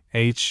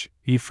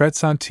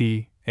frets on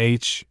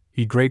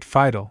great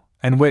fiddle,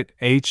 and wit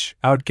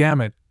out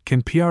gamut,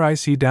 can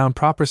pric down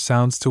proper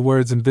sounds to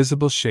words in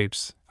visible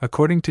shapes,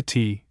 according to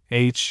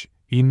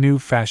new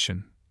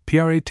fashion.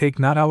 Pra take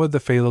not out the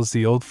fails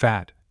the old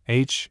fat,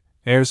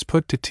 airs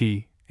put to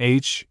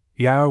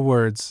our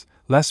words,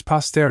 lest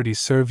posterity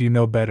serve you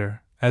no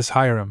better, as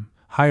Hiram,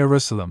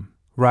 Hierusalem,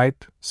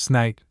 ripe,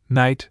 snite,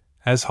 night,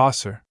 as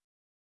hawser.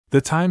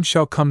 The time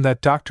shall come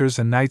that doctors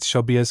and knights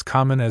shall be as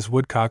common as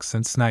woodcocks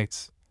and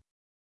snites.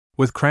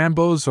 With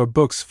cramboes or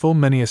books full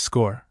many a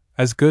score,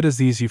 as good as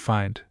these you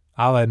find,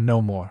 I'll add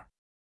no more.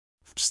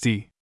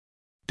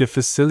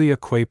 Difficilia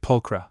que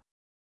pulchra.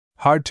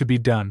 Hard to be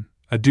done,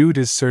 a dude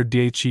is Sir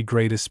Dhe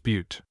great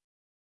dispute.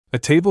 A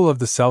table of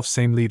the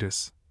self-same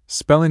leaders,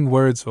 spelling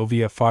words of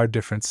a far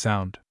different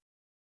sound.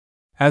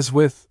 As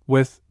with,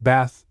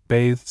 bath,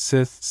 bathe,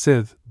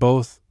 sith,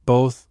 both,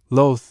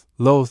 loth,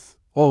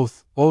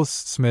 oath,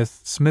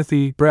 smith,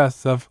 smithy,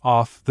 breath of,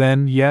 off,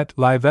 then, yet,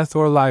 liveth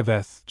or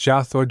liveth,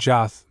 joth or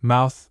joth,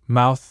 mouth,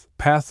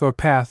 path or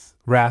path,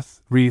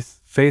 wrath,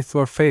 wreath, faith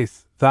or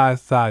faith,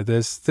 thigh,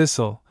 this,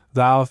 thistle,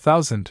 thou,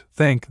 thousand,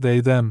 thank, they,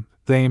 them,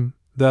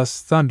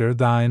 thus, thunder,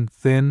 thine,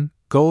 thin,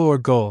 goal or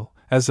goal,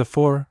 as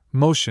afore,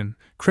 motion,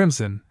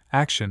 crimson,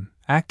 action,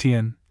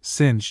 actian,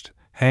 singed,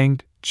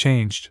 hanged,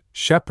 changed,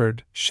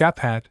 shepherd,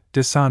 shaphat,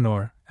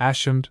 dishonor,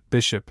 ashamed,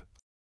 bishop.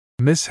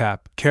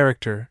 Mishap,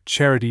 character,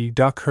 charity,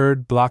 duck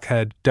herd,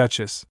 blockhead,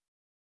 duchess.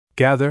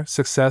 Gather,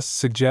 success,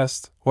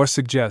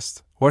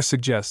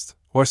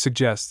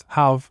 suggest,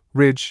 halve,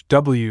 ridge,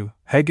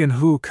 hagen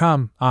who,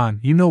 come, on,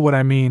 you know what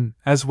I mean,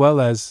 as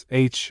well as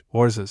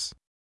orzes.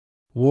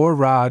 War,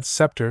 rod,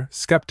 scepter,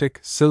 skeptic,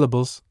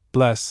 syllables,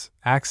 bless,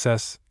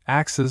 access,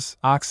 axes,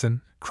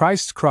 oxen,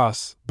 Christ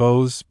cross,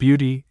 bows,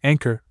 beauty,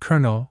 anchor,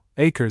 kernel,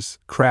 acres,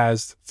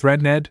 crased,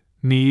 threadned,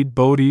 need,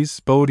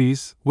 bodies,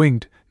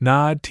 winged,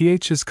 nod,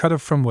 is cut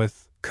off from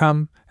with,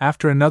 come,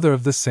 after another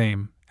of the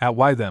same, at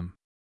why them.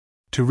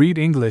 To read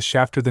English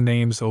after the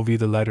names of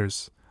the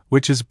letters,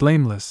 which is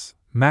blameless,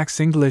 max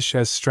English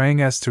as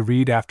strang as to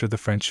read after the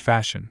French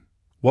fashion.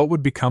 What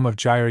would become of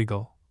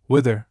Gyregal,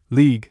 whither,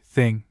 league,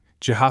 thing,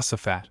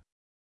 Jehoshaphat?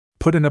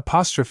 Put an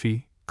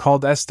apostrophe,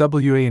 called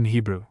SWA in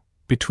Hebrew,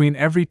 between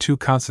every two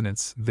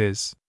consonants,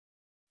 viz.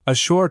 A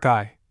short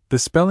I, the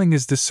spelling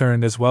is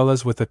discerned as well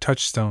as with a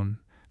touchstone,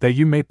 that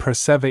you may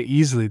perceive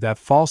easily that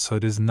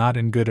falsehood is not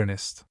in good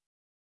earnest.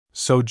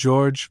 So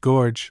George,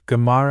 Gorge,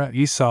 Gemara,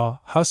 Esau,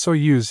 Hus or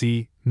use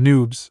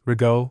Noobs,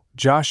 Rigo,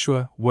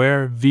 Joshua,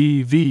 where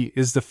V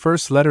is the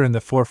first letter in the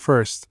four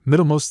first,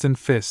 middlemost in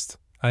fist,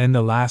 in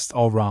the last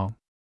all wrong.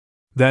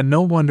 That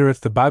no wonder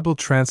if the Bible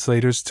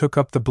translators took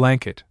up the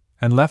blanket,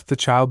 and left the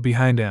child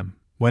behind him,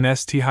 when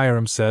St.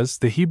 Hiram says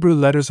the Hebrew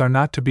letters are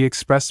not to be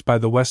expressed by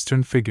the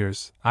Western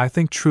figures, I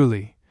think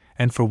truly,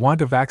 and for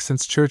want of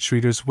accents church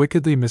readers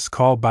wickedly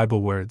miscall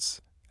Bible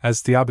words,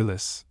 as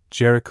Theobilus,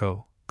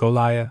 Jericho,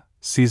 Goliath,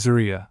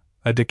 Caesarea,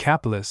 a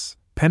Decapolis,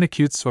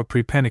 Penacutes or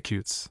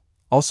Prepenacutes,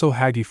 also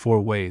Haggai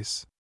 4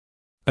 ways.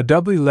 A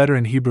doubly letter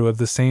in Hebrew of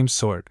the same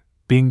sort,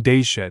 being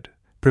Dashed,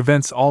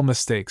 prevents all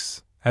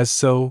mistakes, as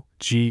so,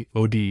 God,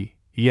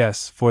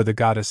 yes, for the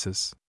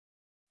goddesses.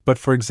 But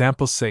for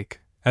example's sake,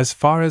 as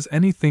far as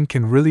anything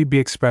can really be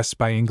expressed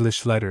by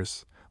English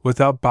letters,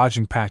 without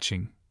bodging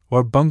patching,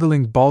 or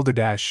bungling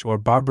balderdash or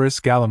barbarous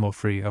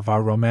gallimaufry of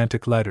our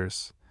romantic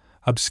letters,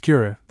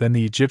 obscurer than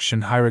the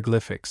Egyptian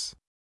hieroglyphics,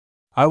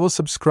 I will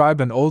subscribe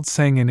an old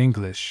saying in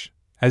English,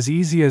 as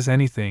easy as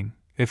anything,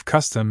 if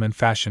custom and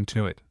fashion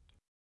to it.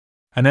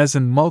 And as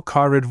in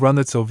mulcarid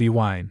runlets of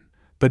wine,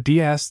 but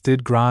dias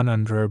did gran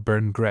under a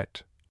burden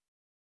gret.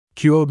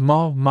 Quod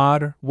mal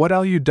mater, what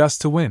all you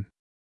dust to win?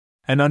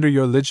 And under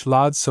your lidge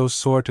lod so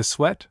sore to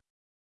sweat?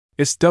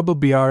 Is double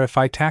br if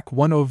I tack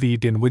one ov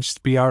din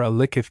which br a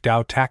lick if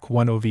thou tack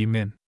one ov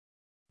min.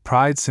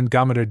 Pride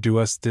syngometer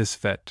duus dis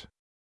vet.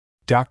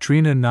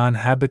 Doctrina non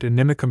habet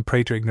inimicum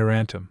praeter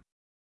ignorantum.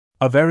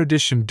 Of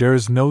erudition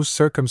ders no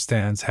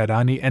circumstance had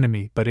any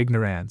enemy but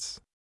ignorance.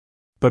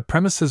 But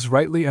premises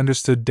rightly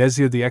understood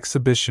desire the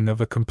exhibition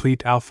of a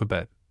complete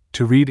alphabet,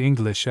 to read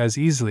English as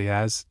easily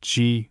as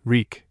G.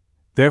 Reek.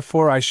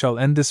 Therefore I shall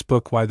end this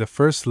book by the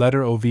first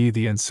letter of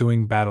the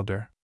ensuing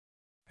battledore.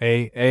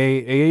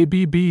 A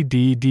B B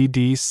D D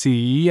D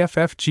C E F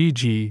F G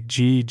G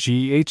G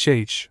G H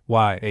H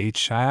Y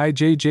H I I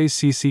J J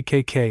C C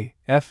K K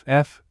F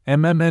F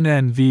M M N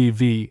N V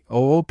V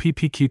O O P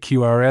P Q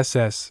Q R S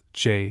S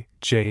J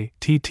J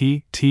T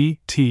T T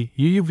T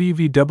U U V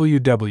V W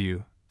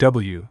W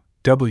W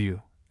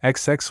W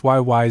X X Y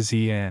Y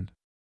Z N.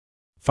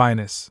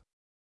 Finus.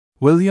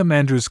 William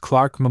Andrews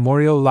Clark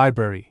Memorial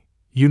Library,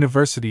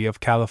 University of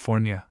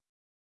California.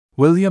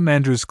 William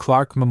Andrews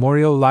Clark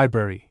Memorial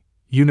Library,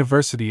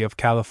 University of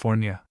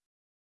California.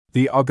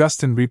 The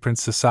Augustine Reprint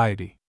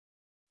Society.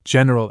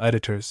 General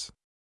Editors.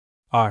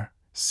 R.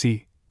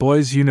 C.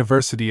 Boys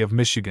University of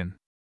Michigan.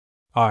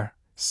 R.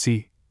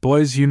 C.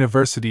 Boys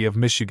University of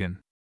Michigan.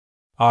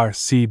 R.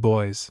 C.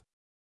 Boys.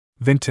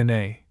 Vinton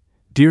A.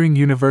 Deering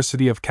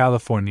University of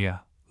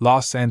California,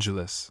 Los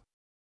Angeles.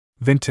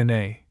 Vinton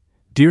A.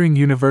 Deering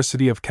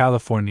University of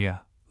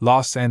California,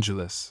 Los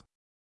Angeles.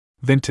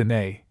 Vinton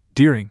A.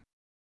 Deering.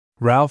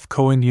 Ralph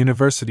Cohen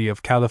University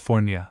of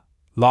California,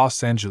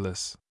 Los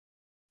Angeles.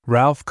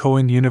 Ralph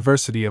Cohen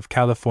University of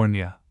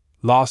California,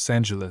 Los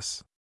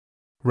Angeles.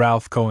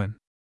 Ralph Cohen.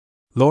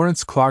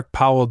 Lawrence Clark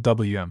Powell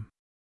W.M.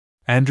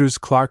 Andrews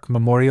Clark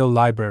Memorial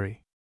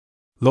Library.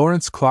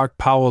 Lawrence Clark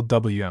Powell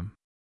W.M.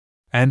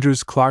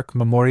 Andrews Clark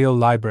Memorial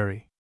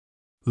Library.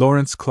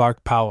 Lawrence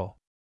Clark Powell.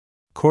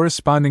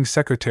 Corresponding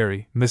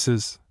Secretary,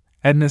 Mrs.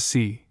 Edna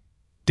C.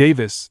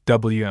 Davis,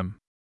 W.M.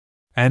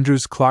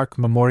 Andrews Clark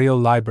Memorial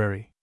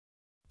Library.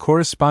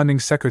 Corresponding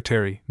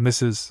Secretary,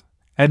 Mrs.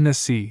 Edna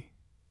C.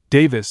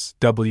 Davis,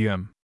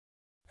 W.M.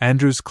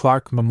 Andrews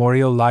Clark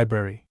Memorial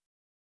Library.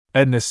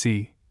 Edna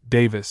C.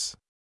 Davis.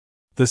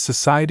 The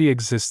Society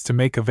exists to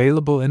make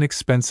available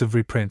inexpensive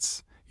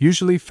reprints,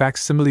 usually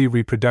facsimile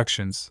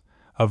reproductions,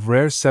 of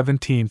rare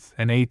 17th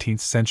and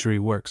 18th century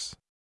works.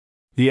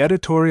 The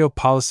editorial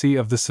policy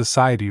of the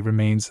Society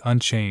remains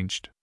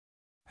unchanged.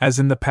 As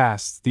in the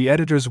past, the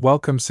editors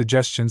welcome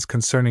suggestions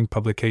concerning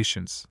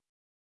publications.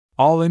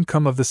 All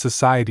income of the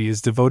Society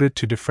is devoted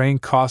to defraying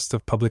cost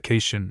of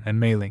publication and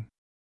mailing.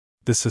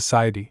 The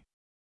Society.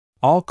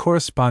 All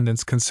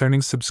correspondence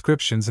concerning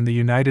subscriptions in the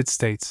United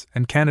States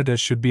and Canada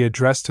should be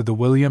addressed to the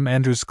William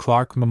Andrews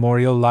Clark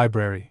Memorial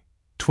Library,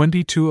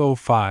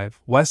 2205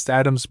 West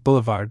Adams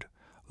Boulevard,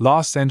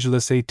 Los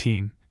Angeles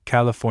 18,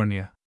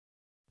 California.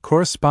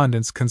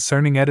 Correspondence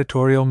concerning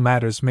editorial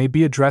matters may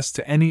be addressed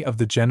to any of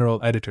the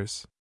general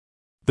editors.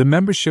 The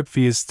membership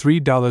fee is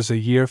 $3 a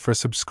year for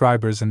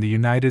subscribers in the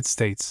United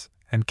States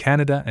and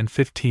Canada and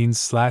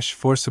 $15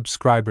 for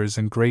subscribers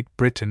in Great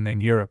Britain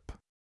and Europe.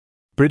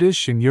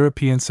 British and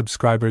European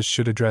subscribers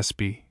should address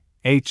B.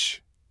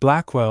 H.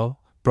 Blackwell,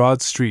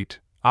 Broad Street,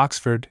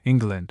 Oxford,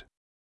 England.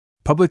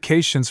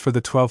 Publications for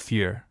the 12th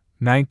year,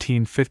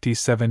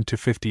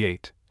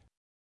 1957-58.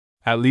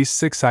 At least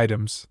 6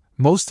 items,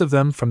 most of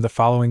them from the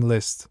following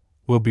list,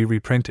 will be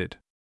reprinted.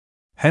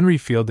 Henry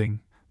Fielding,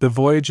 The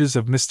Voyages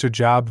of Mr.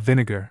 Job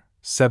Vinegar,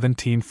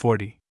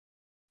 1740.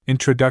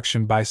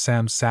 Introduction by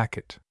Sam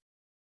Sackett.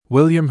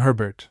 William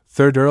Herbert,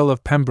 3rd Earl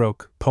of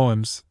Pembroke,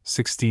 Poems,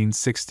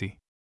 1660.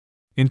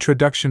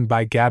 Introduction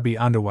by Gabby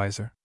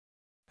Onderweiser.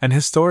 An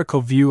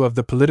Historical View of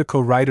the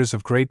Political Writers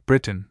of Great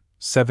Britain,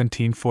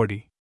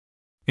 1740.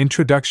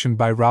 Introduction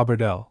by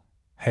Robert L.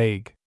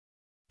 Haig.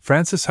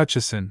 Francis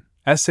Hutcheson,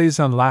 Essays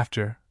on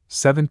Laughter,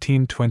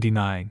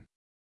 1729.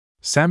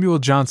 Samuel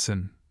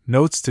Johnson,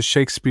 Notes to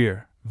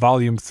Shakespeare,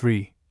 Volume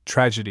 3,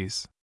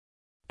 Tragedies.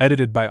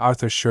 Edited by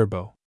Arthur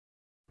Sherbo.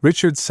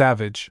 Richard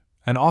Savage,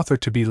 An Author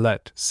to be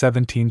Let,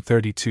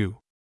 1732.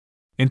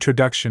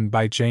 Introduction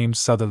by James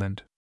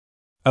Sutherland.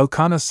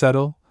 Elkanah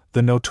Settle,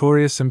 The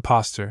Notorious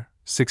Impostor,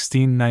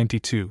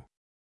 1692.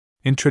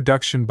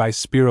 Introduction by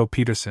Spiro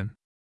Peterson.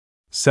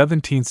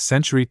 17th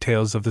Century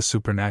Tales of the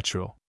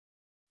Supernatural.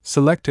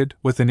 Selected,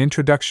 with an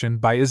introduction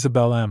by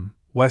Isabel M.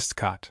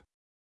 Westcott.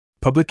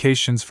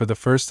 Publications for the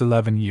first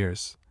 11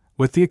 years,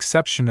 with the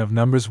exception of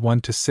numbers 1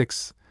 to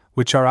 6,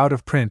 which are out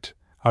of print,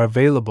 are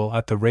available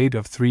at the rate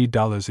of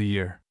 $3 a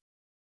year.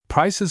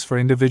 Prices for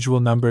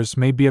individual numbers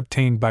may be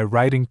obtained by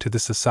writing to the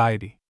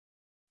Society.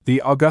 The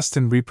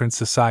Augustine Reprint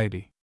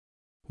Society.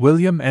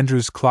 William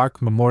Andrews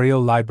Clark Memorial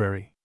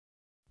Library.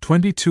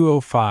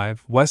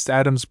 2205 West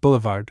Adams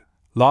Boulevard,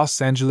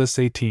 Los Angeles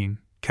 18,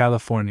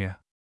 California.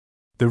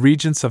 The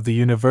Regents of the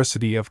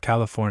University of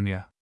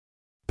California.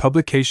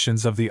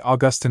 Publications of the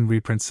Augustine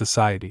Reprint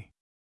Society.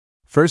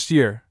 First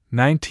year,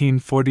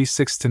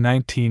 1946 to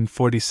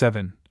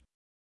 1947.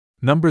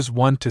 Numbers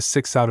 1 to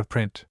 6 out of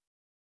print.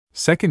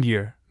 Second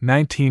year,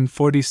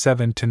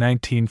 1947 to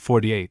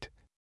 1948.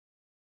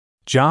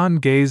 John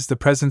Gay's The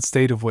Present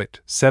State of Wit,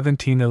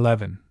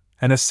 1711,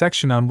 and a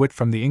section on wit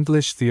from the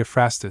English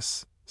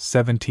Theophrastus,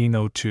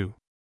 1702.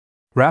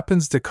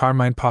 Rapins de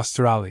Carmine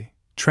Pastorale,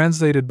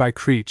 translated by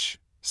Creech,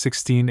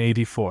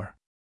 1684.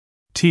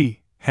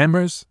 T.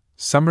 Hammers,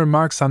 Some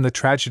Remarks on the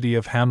Tragedy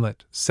of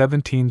Hamlet,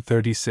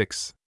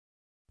 1736.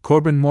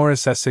 Corbin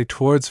Morris Essay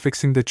Towards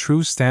Fixing the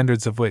True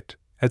Standards of Wit,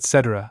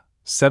 etc.,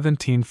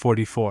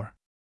 1744.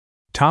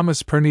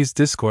 Thomas Purney's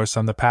Discourse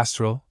on the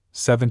Pastoral,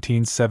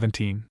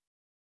 1717.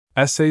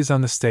 Essays on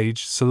the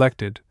Stage,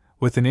 selected,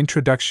 with an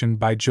introduction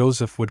by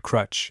Joseph Wood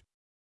Crutch.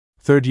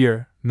 Third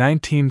year,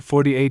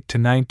 1948 to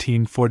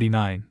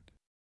 1949.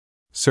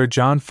 Sir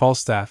John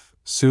Falstaff,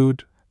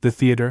 Sued, The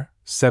Theatre,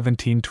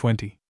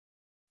 1720.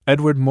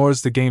 Edward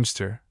Moore's The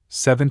Gamester,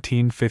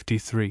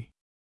 1753.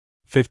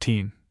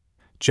 15.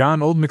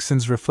 John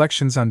Oldmixon's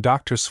Reflections on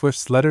Dr.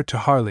 Swift's Letter to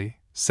Harley,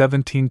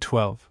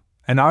 1712.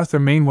 And Arthur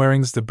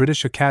Mainwaring's The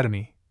British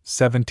Academy,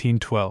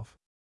 1712.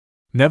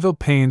 Neville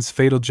Payne's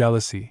Fatal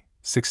Jealousy,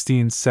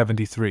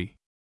 1673.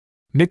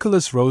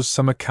 Nicholas Rowe's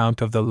Some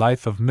Account of the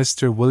Life of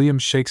Mr. William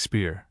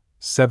Shakespeare,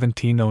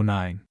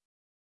 1709.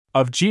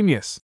 Of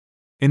Genius,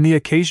 in the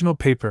Occasional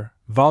Paper,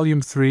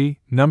 Volume 3,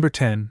 No.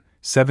 10,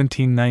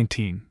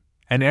 1719,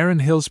 and Aaron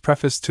Hill's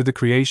Preface to the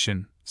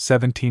Creation,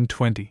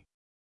 1720.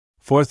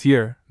 Fourth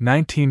year,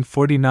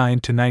 1949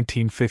 to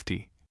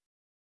 1950.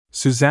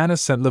 Susanna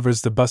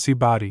Centlever's The Bussy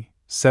Body,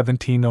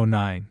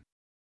 1709.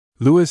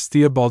 Louis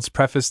Theobald's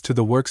Preface to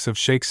the Works of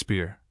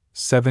Shakespeare,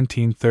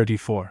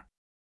 1734.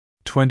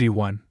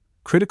 21.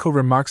 Critical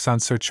Remarks on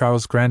Sir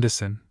Charles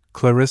Grandison,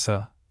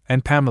 Clarissa,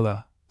 and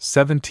Pamela,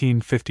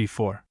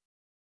 1754.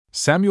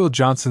 Samuel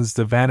Johnson's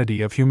The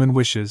Vanity of Human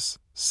Wishes,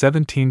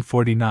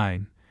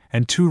 1749,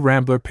 and 2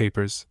 Rambler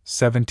Papers,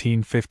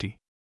 1750.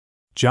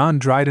 John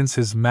Dryden's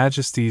His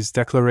Majesty's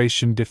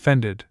Declaration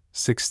Defended,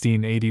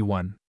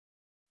 1681.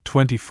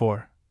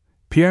 24.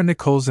 Pierre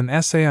Nicole's An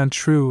Essay on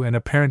True and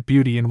Apparent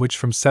Beauty, in which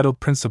from settled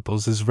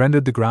principles is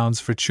rendered the grounds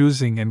for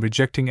choosing and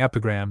rejecting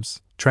epigrams,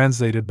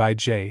 translated by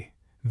J.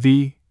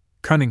 V.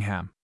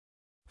 Cunningham.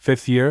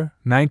 Fifth year,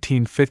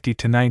 1950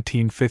 to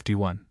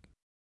 1951.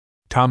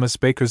 Thomas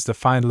Baker's The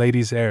Fine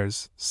Lady's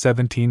Airs,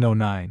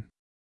 1709.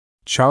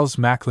 Charles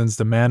Macklin's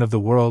The Man of the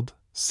World,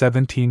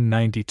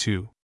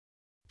 1792.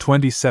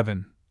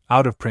 27.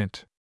 Out of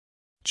print.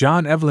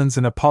 John Evelyn's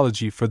An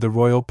Apology for the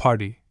Royal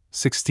Party,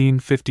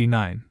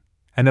 1659,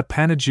 and a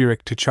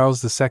Panegyric to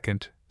Charles II,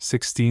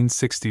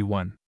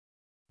 1661.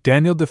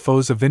 Daniel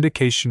Defoe's A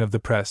Vindication of the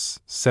Press,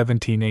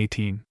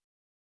 1718.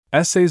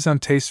 Essays on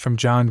Taste from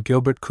John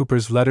Gilbert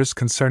Cooper's Letters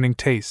Concerning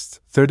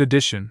Taste, 3rd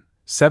edition,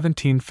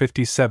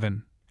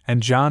 1757,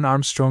 and John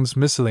Armstrong's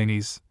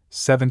Miscellanies,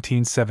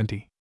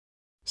 1770.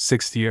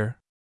 Sixth year.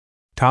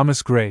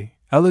 Thomas Gray,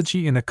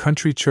 Elegy in a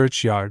Country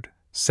Churchyard,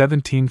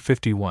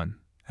 1751,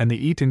 and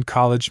the Eton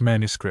College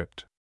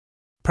Manuscript.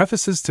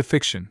 Prefaces to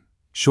Fiction,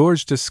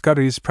 Georges de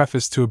Scudéry's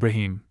Preface to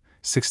Ibrahim,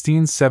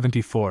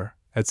 1674,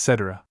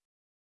 etc.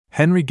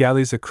 Henry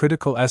Galley's A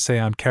Critical Essay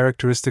on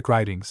Characteristic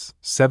Writings,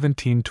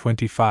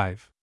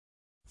 1725.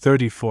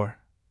 34.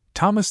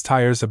 Thomas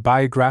Tyer's A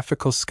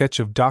Biographical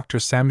Sketch of Dr.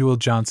 Samuel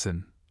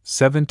Johnson,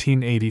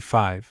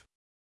 1785.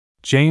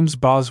 James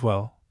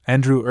Boswell,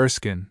 Andrew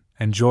Erskine,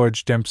 and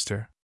George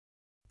Dempster.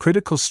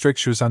 Critical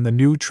Strictures on the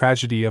New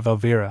Tragedy of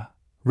Elvira,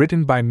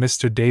 written by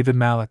Mr. David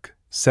Mallock,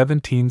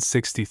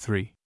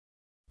 1763.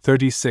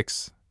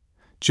 36.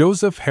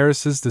 Joseph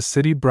Harris's The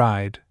City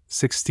Bride,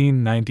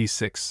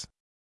 1696.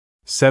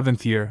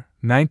 Seventh year,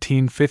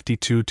 1952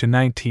 to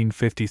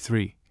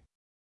 1953.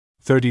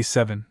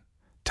 37.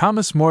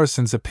 Thomas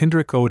Morrison's A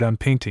Pindaric Ode on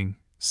Painting,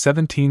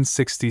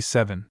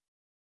 1767.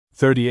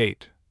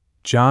 38.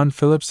 John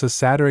Phillips' A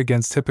Satire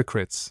Against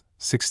Hypocrites,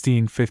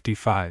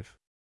 1655.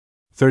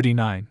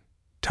 39.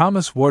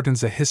 Thomas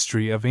Warton's A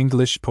History of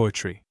English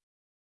Poetry.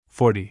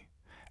 40.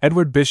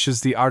 Edward Bish's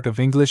The Art of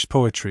English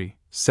Poetry,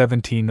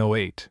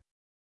 1708.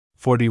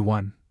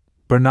 41.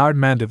 Bernard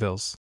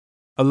Mandeville's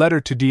A Letter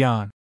to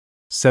Dion,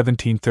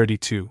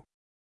 1732.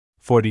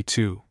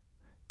 42.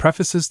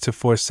 Prefaces to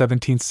 4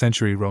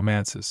 17th-century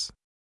romances.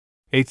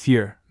 8th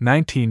year,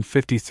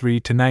 1953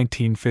 to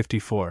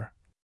 1954.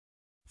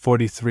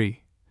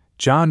 43.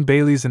 John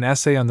Bailey's An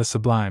Essay on the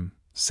Sublime,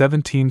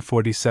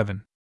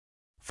 1747.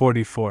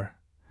 44.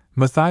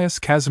 Matthias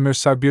Casimir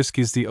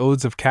Sarbierski's The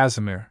Odes of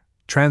Casimir,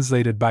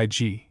 translated by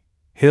G.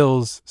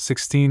 Hills,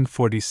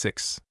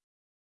 1646.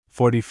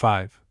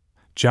 45.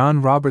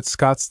 John Robert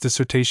Scott's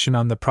Dissertation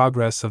on the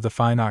Progress of the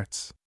Fine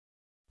Arts.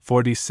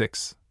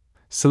 46.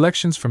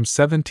 Selections from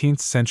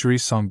 17th century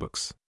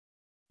songbooks.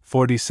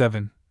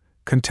 47.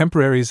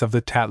 Contemporaries of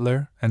the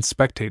Tatler and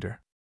Spectator.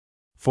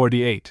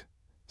 48.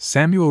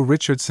 Samuel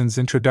Richardson's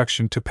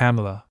Introduction to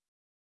Pamela.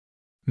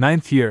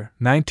 9th year,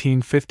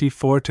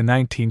 1954 to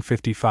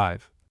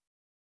 1955.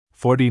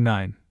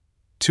 49.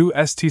 2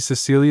 St.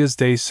 Cecilia's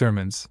Day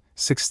Sermons,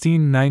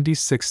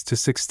 1696 to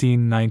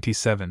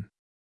 1697.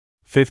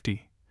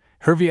 50.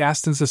 Hervey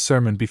Aston's A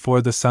Sermon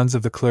Before the Sons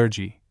of the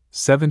Clergy,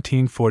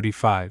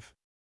 1745.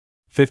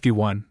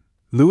 51.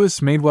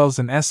 Lewis Madewell's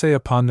An Essay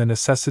Upon the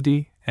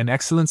Necessity and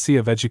Excellency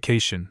of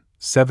Education,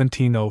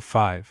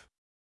 1705.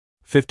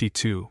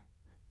 52.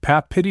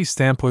 Pap Pitty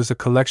Stampo's A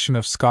Collection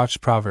of Scotch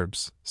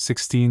Proverbs,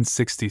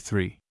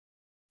 1663.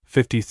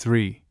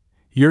 53.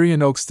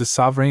 Urian Oakes' The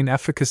Sovereign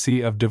Efficacy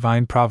of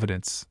Divine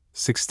Providence,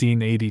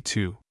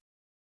 1682.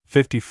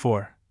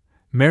 54.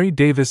 Mary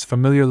Davis'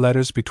 Familiar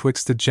Letters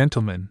Betwixt a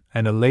Gentleman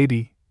and a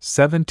Lady,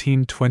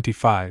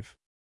 1725.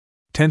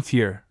 10th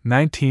year,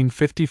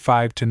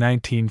 1955 to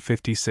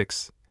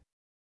 1956.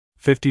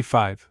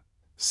 55.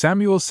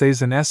 Samuel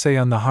Say's An Essay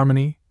on the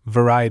Harmony,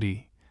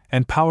 Variety,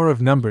 and Power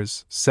of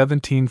Numbers,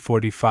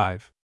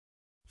 1745.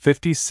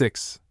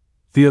 56.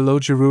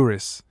 Theologia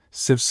Ruris,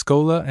 Civ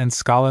Schola and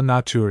Scala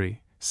Naturae,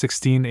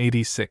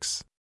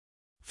 1686.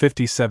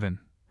 57.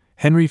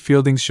 Henry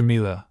Fielding's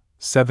Shamila,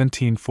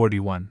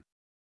 1741.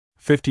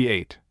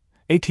 58.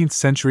 18th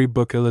Century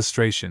Book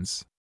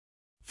Illustrations.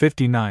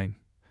 59.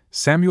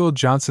 Samuel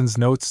Johnson's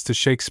Notes to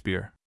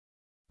Shakespeare.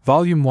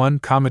 Volume 1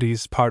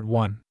 Comedies Part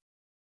 1.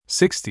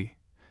 60.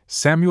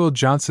 Samuel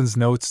Johnson's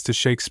Notes to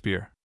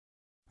Shakespeare.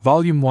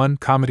 Volume 1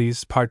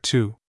 Comedies Part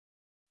 2.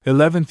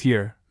 11th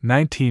year,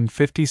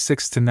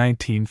 1956 to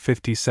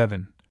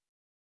 1957.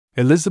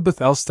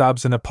 Elizabeth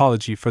Elstobb's An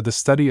Apology for the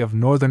Study of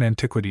Northern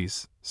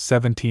Antiquities,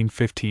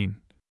 1715.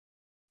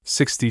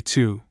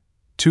 62.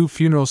 2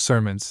 Funeral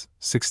Sermons,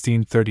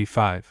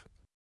 1635.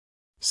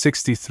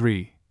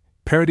 63.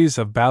 Parodies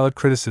of Ballad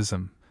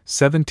Criticism,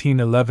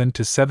 1711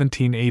 to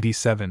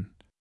 1787.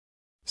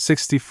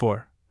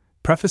 64.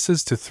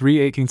 Prefaces to 3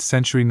 18th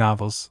century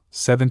novels,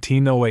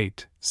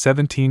 1708,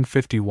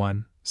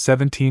 1751,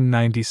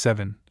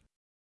 1797.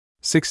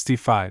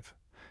 65.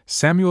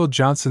 Samuel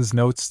Johnson's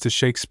Notes to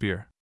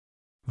Shakespeare.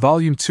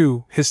 Volume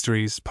 2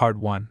 Histories Part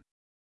 1.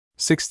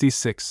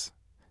 66.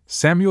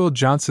 Samuel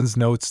Johnson's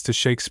Notes to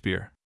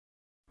Shakespeare.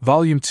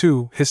 Volume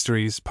 2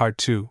 Histories Part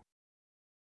 2.